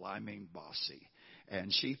girl. I mean bossy.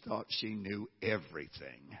 And she thought she knew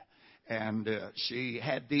everything. And she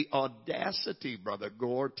had the audacity, Brother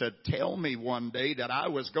Gore, to tell me one day that I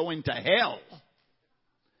was going to hell.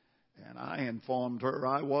 And I informed her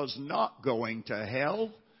I was not going to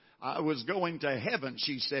hell. I was going to heaven.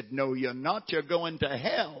 She said, no, you're not. You're going to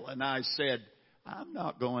hell. And I said, I'm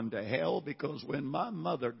not going to hell because when my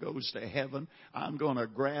mother goes to heaven, I'm going to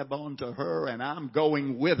grab onto her and I'm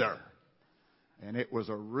going with her. And it was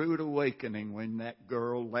a rude awakening when that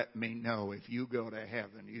girl let me know, if you go to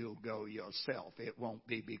heaven, you'll go yourself. It won't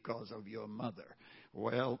be because of your mother.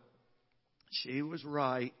 Well, she was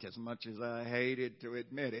right, as much as I hated to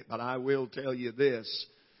admit it. But I will tell you this.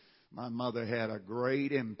 My mother had a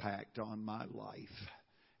great impact on my life.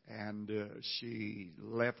 And she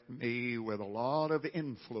left me with a lot of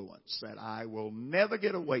influence that I will never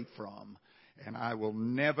get away from. And I will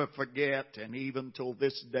never forget, and even till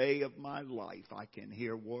this day of my life, I can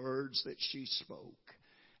hear words that she spoke.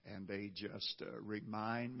 And they just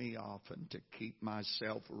remind me often to keep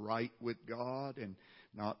myself right with God and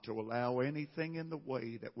not to allow anything in the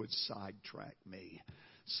way that would sidetrack me.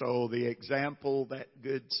 So the example that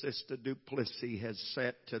good Sister Duplessis has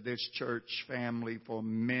set to this church family for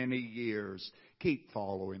many years, keep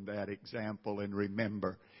following that example and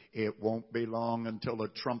remember, it won't be long until the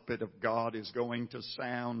trumpet of God is going to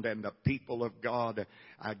sound and the people of God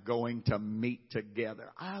are going to meet together.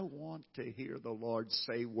 I want to hear the Lord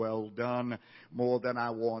say, well done, more than I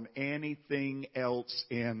want anything else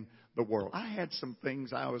in the world. I had some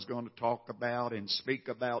things I was going to talk about and speak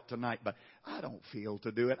about tonight, but I don't feel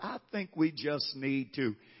to do it. I think we just need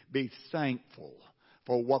to be thankful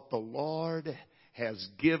for what the Lord has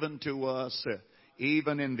given to us,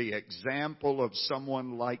 even in the example of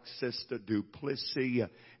someone like Sister Duplessis.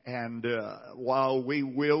 And while we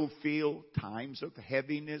will feel times of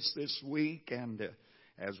heaviness this week, and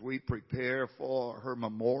as we prepare for her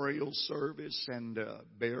memorial service and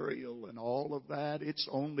burial and all of that, it's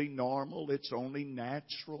only normal, it's only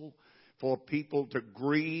natural for people to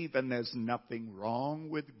grieve, and there's nothing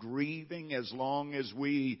wrong with grieving as long as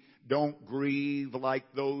we don't grieve like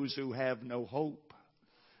those who have no hope.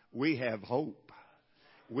 We have hope.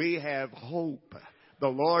 We have hope. The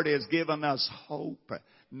Lord has given us hope,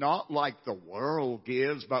 not like the world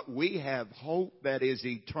gives, but we have hope that is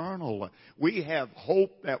eternal. We have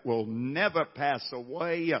hope that will never pass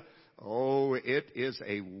away. Oh, it is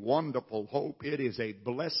a wonderful hope. It is a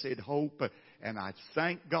blessed hope, and I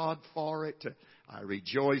thank God for it. I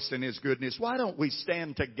rejoice in His goodness. Why don't we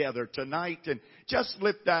stand together tonight and just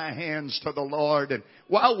lift our hands to the Lord? And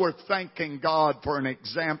while we're thanking God for an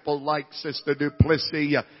example like Sister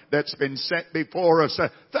Duplessis that's been set before us,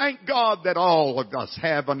 thank God that all of us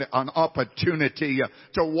have an opportunity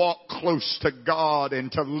to walk close to God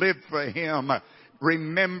and to live for Him.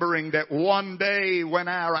 remembering that one day when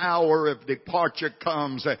our hour of departure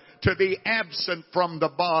comes, to be absent from the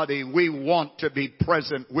body, we want to be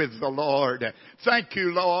present with the Lord. Thank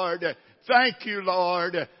you, Lord. Thank you,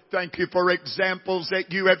 Lord. Thank you for examples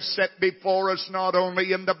that you have set before us, not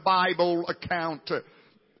only in the Bible account,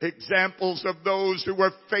 examples of those who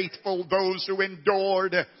were faithful, those who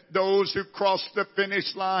endured, those who crossed the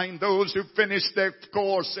finish line, those who finished their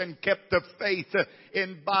course and kept the faith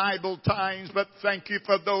in Bible times. But thank you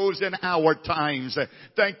for those in our times.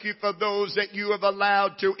 Thank you for those that you have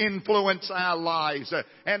allowed to influence our lives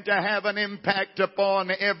and to have an impact upon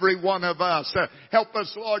every one of us. Help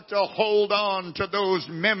us, Lord, to hold on to those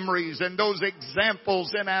memories and those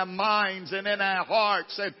examples in our minds and in our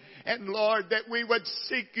hearts. And Lord, that we would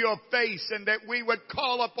seek your face and that we would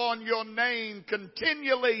call upon your name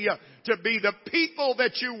continually to be the people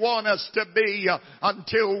that you want us to be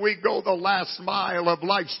until we go the last mile of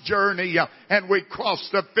life's journey and we cross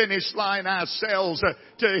the finish line ourselves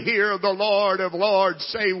to hear the Lord of Lords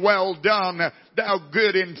say, well done, thou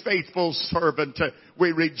good and faithful servant.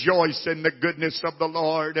 We rejoice in the goodness of the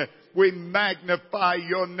Lord. We magnify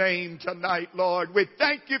your name tonight, Lord. We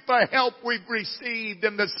thank you for help we've received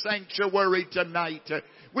in the sanctuary tonight.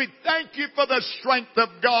 We thank you for the strength of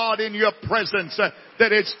God in your presence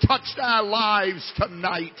that has touched our lives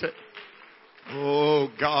tonight. Oh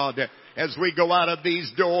God, as we go out of these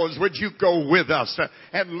doors, would you go with us?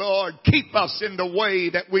 And Lord, keep us in the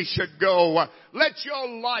way that we should go. Let your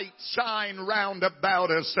light shine round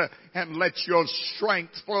about us and let your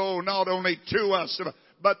strength flow not only to us,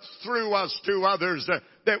 but through us to others,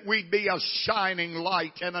 that we be a shining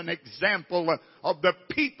light and an example of the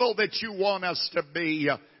people that you want us to be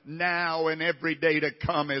now and every day to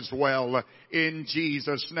come as well. In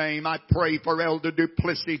Jesus' name, I pray for Elder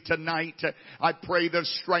Duplessis tonight. I pray the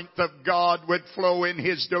strength of God would flow in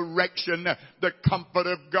his direction. The comfort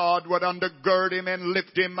of God would undergird him and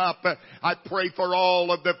lift him up. I pray for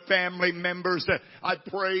all of the family members. I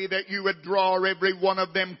pray that you would draw every one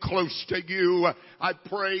of them close to you. I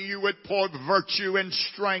pray you would pour virtue and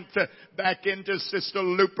strength back into Sister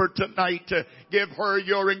Looper tonight. Give her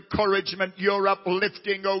your encouragement, your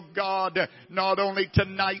uplifting, oh God, not only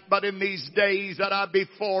tonight but in these days that are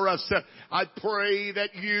before us. I pray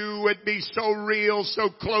that you would be so real, so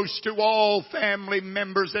close to all family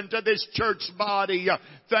members and to this church body.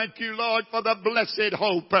 Thank you, Lord, for the blessed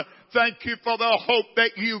hope. Thank you for the hope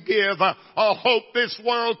that you give, a hope this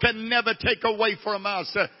world can never take away from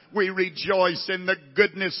us. We rejoice in the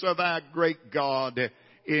goodness of our great God.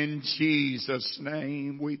 In Jesus'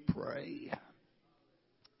 name we pray.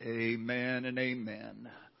 Amen and amen.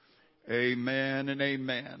 Amen and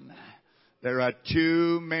amen. There are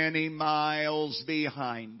too many miles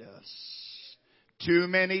behind us. Too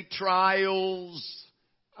many trials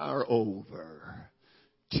are over.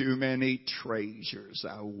 Too many treasures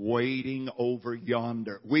are waiting over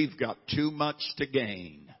yonder. We've got too much to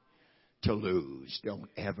gain to lose. Don't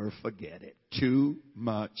ever forget it. Too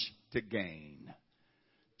much to gain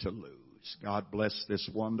to lose. God bless this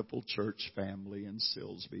wonderful church family in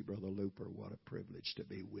Silsbee. Brother Looper, what a privilege to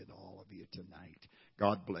be with all of you tonight.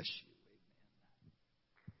 God bless you.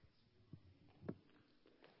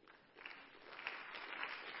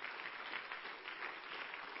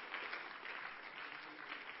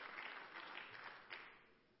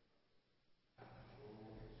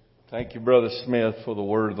 Thank you, Brother Smith, for the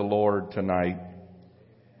word of the Lord tonight.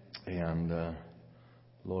 And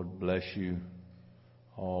Lord bless you,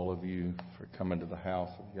 all of you, for coming to the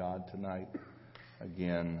house of God tonight.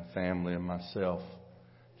 Again, family and myself,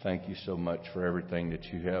 thank you so much for everything that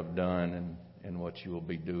you have done and what you will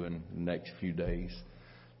be doing the next few days.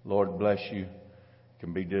 Lord bless you. You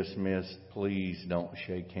can be dismissed. Please don't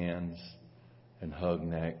shake hands and hug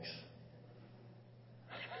necks.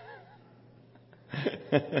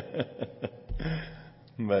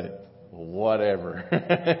 But whatever.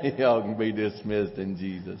 Y'all can be dismissed in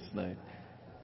Jesus' name.